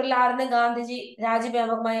 ഏപ്രിൽ 6 ഗാന്ധിജി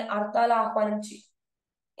രാജ്യവ്യാപകമായി ഹർത്താൽ ആഹ്വാനം ചെയ്തു.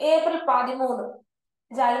 ഏപ്രിൽ 13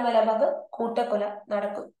 ജാലിയൻ വാലാബാഗ് കൂട്ടക്കൊല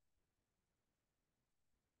നടക്കും.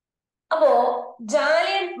 അപ്പോ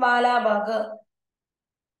ജാലിയൻ വാലാബാഗ്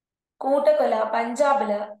കൂട്ടക്കൊല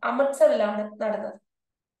പഞ്ചാബില് അമൃത്സറിലാണ് നടന്നത്.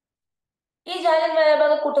 ഈ ജാലിയൻ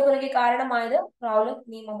വാലാബാഗ് കൂട്ടക്കൊലയ്ക്ക് കാരണമായത് റൗലറ്റ്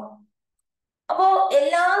നിയമമാണ്. അപ്പോ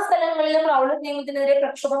എല്ലാ സ്ഥലങ്ങളിലും റൗലറ്റ് നിയമത്തിനെതിരെ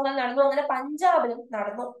പ്രക്ഷോഭങ്ങൾ നടന്നു. അങ്ങനെ പഞ്ചാബിലും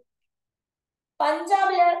നടന്നു.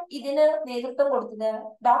 പഞ്ചാബില് ഇതിന് നേതൃത്വം കൊടുത്തത്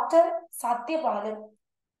ഡോക്ടർ സത്യപാലും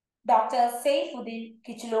ഡോക്ടർ സെയ്ഫുദ്ദീൻ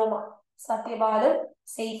കിച്ലുവുമാണ്. സത്യപാലും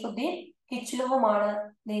സെയ്ഫുദ്ദീൻ കിച്ലുവുമാണ്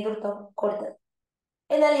നേതൃത്വം കൊടുത്തത്.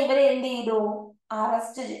 എന്നാൽ ഇവരെ എന്ത് ചെയ്തു?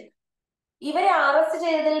 അറസ്റ്റ് ചെയ്തു. ഇവരെ അറസ്റ്റ്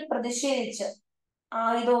ചെയ്തതിൽ പ്രതിഷേധിച്ച്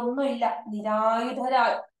ആയുധമൊന്നുമില്ല,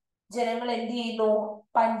 നിരായുധരായി ജനങ്ങൾ എന്ത് ചെയ്യുന്നു?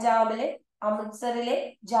 പഞ്ചാബിലെ അമൃത്സറിലെ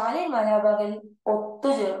ജാലിയൻ വാലാബാഗിൽ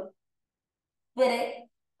ഒത്തുചേർന്നു. ഇവരെ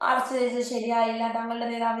അറസ്റ്റ് ചെയ്തത് ശരിയായില്ല, തങ്ങളുടെ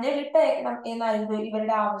നേതാവിനെ വിട്ടയക്കണം എന്നായിരുന്നു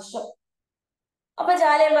ഇവരുടെ ആവശ്യം. അപ്പൊ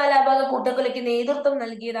ജാലിയൻ വാലാബാഗ് കൂട്ടക്കൊലയ്ക്ക് നേതൃത്വം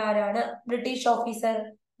നൽകിയത് ആരാണ്? British officer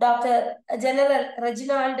doctor general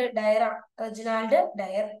Reginald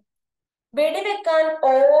Dyer. വെടിവെക്കാൻ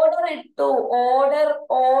order ഇട്ടു. ഓർഡർ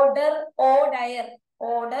ഡയർ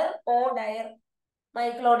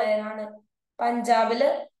മൈക്കിളോ ഡയർ ആണ്. പഞ്ചാബില്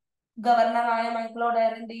ഗവർണറായ മൈക്കിളോ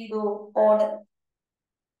ഡയർ എന്ത് ചെയ്തു? ഓർഡർ.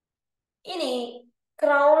 ഇനി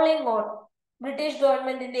ക്രൗളിംഗ് ഓർഡർ ബ്രിട്ടീഷ്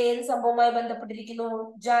ഗവൺമെന്റിന്റെ ഏത് സംഭവവുമായി ബന്ധപ്പെട്ടിരിക്കുന്നു?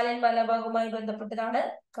 ജാലിയൻ വാലാബാഗുമായി ബന്ധപ്പെട്ടതാണ്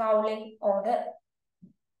ക്രൗളിംഗ് ഓർഡർ.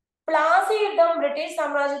 പ്ലാസി യുദ്ധം ബ്രിട്ടീഷ്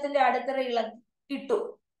സാമ്രാജ്യത്തിന്റെ അടിത്തറ ഇട്ടു.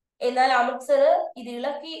 എന്നാൽ അമൃത്സർ ഇത്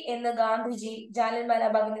ഇളക്കി എന്ന് ഗാന്ധിജി ജാലിയൻ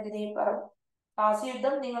വാലാബാഗിനെതിരെ പറഞ്ഞു. പ്ലാസി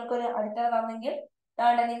യുദ്ധം നിങ്ങൾക്കൊരു അടിത്തറ തന്നെങ്കിൽ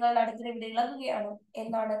നിങ്ങളുടെ അടിത്തറ ഇവിടെ ഇളകുകയാണ്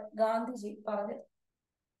എന്നാണ് ഗാന്ധിജി പറഞ്ഞത്.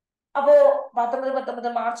 അപ്പോ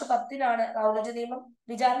 1919 മാർച്ച് 10 റൗലറ്റ് നിയമം.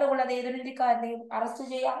 വിചാരണ കൊള്ളാതെ ഏതൊരു ഇന്ത്യക്കാരനെയും അറസ്റ്റ്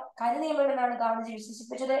ചെയ്യാം, കരിനിയമം എന്നാണ് ഗാന്ധിജി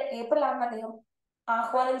വിശേഷിപ്പിച്ചത്. ഏപ്രിൽ 6 അദ്ദേഹം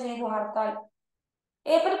ആഹ്വാനം ചെയ്തു ഹർത്താൽ.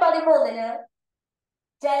 ഏപ്രിൽ 13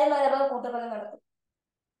 ജാലിയൻ വാലാബാഗ് കൂട്ടക്കൊല നടക്കും.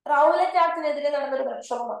 റൗലറ്റ് ആക്ടിനെതിരെ നടന്നൊരു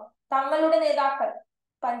പ്രക്ഷോഭമാണ്. തങ്ങളുടെ നേതാക്കൾ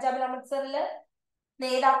പഞ്ചാബിൽ അമൃത്സറില്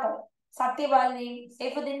നേതാക്കൾ സത്യപാലിനെയും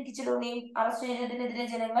സെയ്ഫുദ്ദീൻ കിച്ലുവിനെയും അറസ്റ്റ് ചെയ്തതിനെതിരെ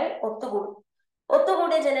ജനങ്ങൾ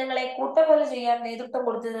ഒത്തുകൂടിയ ജനങ്ങളെ കൂട്ടക്കൊല ചെയ്യാൻ നേതൃത്വം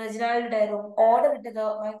കൊടുത്തത് റെജിനാൾഡ് ഡയറും ഓർഡർ ഇട്ടത്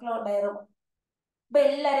മൈക്കിളോ ഡയറും. അപ്പൊ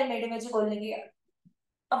എല്ലാരും വെടിവെച്ച് കൊല്ലുകയാണ്.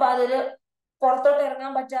 അപ്പൊ അതൊരു പുറത്തോട്ട്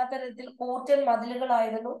ഇറങ്ങാൻ പറ്റാത്ത തരത്തിൽ കൂറ്റൻ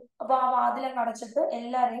മതിലുകളായിരുന്നു. അപ്പൊ ആ വാതിലങ്ങ് അടച്ചിട്ട്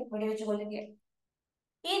എല്ലാരെയും വെടിവെച്ച് കൊല്ലുകയാണ്.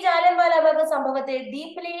 ഈ ജാലിയൻ വാലാബാഗ് സംഭവത്തെ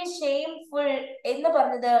ഡീപ്ലി ഷെയിംഫുൾ എന്ന്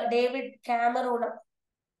പറഞ്ഞത് David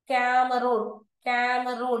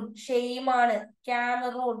Cameroon ഷെയിമാണ്.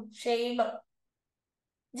 Shame.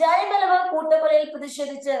 Jallian Walabagh കൂട്ടക്കൊലയിൽ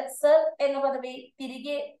പ്രതിഷേധിച്ച് സർ എന്ന പദവി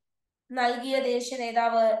തിരികെ നൽകിയ ദേശീയ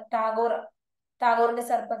നേതാവ് ടാഗോറിന്റെ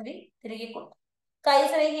സർ പദവി തിരികെ കൊടുത്തു.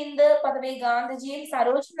 കൈസറി ഹിന്ദ് പദവി ഗാന്ധിജിയും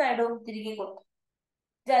സരോജ് നായിഡുവും തിരികെ കൊടുത്തു.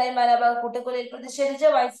 ജാലിയൻ വാലാബാഗ് കൂട്ടക്കൊലയിൽ പ്രതിഷേധിച്ച്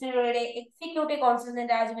വൈസ്രോയുടെ എക്സിക്യൂട്ടീവ് കൗൺസിലിൽ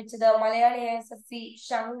രാജിവെച്ചത് മലയാളിയായ സി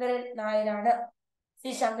ശങ്കരൻ നായരാണ്.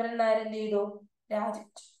 ശങ്കരൻ നായർ എന്ത് ചെയ്തു?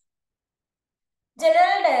 രാജിവെച്ചു.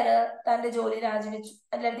 ജനറൽ ഡയർ തന്റെ ജോലി രാജിവെച്ചു.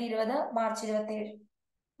 1920 മാർച്ച് 27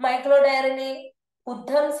 മൈക്കിളോ ഡയറിനെ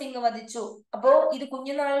ഉദ്ധം സിംഗ് വധിച്ചു. അപ്പോ ഇത്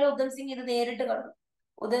കുഞ്ഞുനാളിൽ ഉദ്ധം സിംഗ് ഇത് നേരിട്ട് കണ്ടു.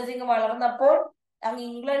 ഉദ്ധം സിംഗ് വളർന്നപ്പോൾ അങ്ങ്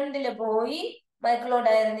ഇംഗ്ലണ്ടില് പോയി മൈക്കിളോ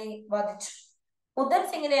ഡയറിനെ വധിച്ചു. ഉദ്ധം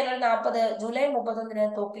സിംഗിനെ 1940 July 31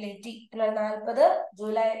 തോക്കിലേറ്റി. 1940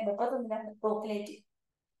 July 31 തോക്കിലേറ്റി.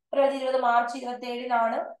 1920 March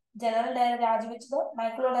 27 general Dyer രാജിവെച്ചത്.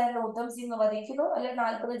 മൈക്കിളോ ഡയറിനെ Udham Singh വധിക്കുന്നു.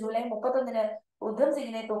 1940 July 31 Udham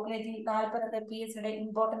സിംഗിനെ തോക്കിലേറ്റി. 40 PSയുടെ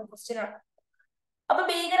ഇമ്പോർട്ടന്റ് ക്വസ്റ്റ്യൻ ആണ്. അപ്പൊ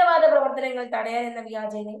ഭീകരവാദ പ്രവർത്തനങ്ങൾ തടയാൻ എന്ന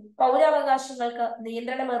വ്യാജേന പൗരാവകാശങ്ങൾക്ക്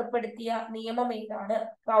നിയന്ത്രണം ഏർപ്പെടുത്തിയ നിയമം ഏതാണ്?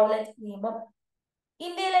 റൗലറ്റ് നിയമം.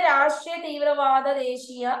 ഇന്ത്യയിലെ രാഷ്ട്രീയ തീവ്രവാദ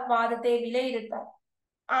ദേശീയവാദത്തെ വിലയിരുത്താൻ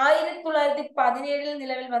 1917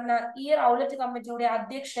 നിലവിൽ വന്ന ഈ റൗലറ്റ് കമ്മിറ്റിയുടെ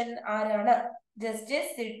അധ്യക്ഷൻ ആരാണ്?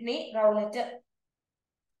 Justice Sydney Rowlatt.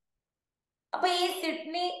 അപ്പൊ ഈ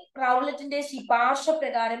സിഡ്നി റൗലറ്റിന്റെ ശുപാർശ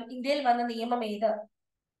പ്രകാരം ഇന്ത്യയിൽ വന്ന നിയമം ഏത്?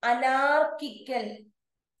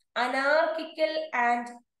 അനാർക്കിക്കൽ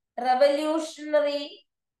and revolutionary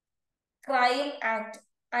crime act.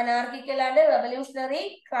 അനാർക്കിക്കൽ and revolutionary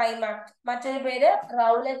crime act. മറ്റൊരു പേര്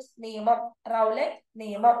റൗലറ്റ്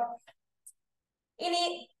നിയമം. ഇനി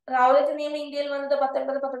റൗലറ്റ് നിയമം ഇന്ത്യയിൽ വന്നത്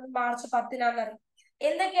 1919 മാർച്ച് 10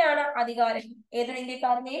 എന്തൊക്കെയാണ് അധികാരം? ഏതൊരു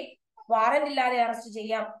ഇന്ത്യക്കാരനെയും വാറന്റ് ഇല്ലാതെ അറസ്റ്റ്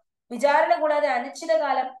ചെയ്യാം, വിചാരണ കൂടാതെ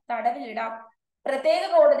അനിശ്ചിതകാലം തടവിലിടാം, പ്രത്യേക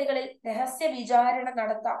കോടതികളിൽ രഹസ്യ വിചാരണ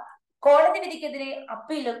നടത്താം, കോടതി വിധിക്കെതിരെ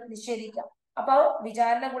അപ്പീലും നിഷേധിക്കാം. അപ്പൊ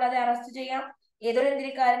വിചാരണ കൂടാതെ അറസ്റ്റ് ചെയ്യാം, ഏതൊരു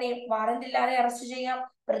ഇന്ത്യക്കാരനെയും വാറന്റ് ഇല്ലാതെ അറസ്റ്റ് ചെയ്യാം,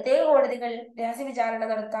 പ്രത്യേക കോടതികളിൽ രഹസ്യ വിചാരണ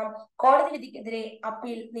നടത്താം, കോടതി വിധിക്കെതിരെ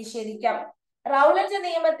അപ്പീൽ നിഷേധിക്കാം. റൗലറ്റ്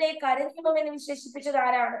നിയമത്തെ കരിനിയമം എന്ന് വിശേഷിപ്പിച്ചത്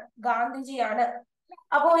ആരാണ്? ഗാന്ധിജിയാണ്.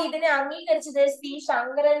 അപ്പോ ഇതിനെ അംഗീകരിച്ചത് സി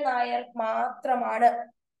ശങ്കരൻ നായർ മാത്രമാണ്.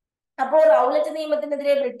 അപ്പോ റൗലറ്റ്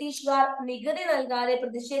നിയമത്തിനെതിരെ ബ്രിട്ടീഷുകാർ നികുതി നൽകാതെ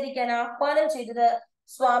പ്രതിഷേധിക്കാൻ ആഹ്വാനം ചെയ്തത്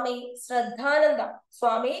സ്വാമി ശ്രദ്ധാനന്ദ.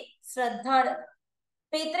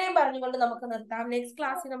 അപ്പൊ ഇത്രയും പറഞ്ഞുകൊണ്ട് നമുക്ക് നിർത്താം. നെക്സ്റ്റ്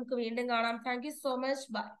ക്ലാസ്സിൽ നമുക്ക് വീണ്ടും കാണാം. Thank you so much.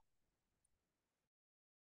 By.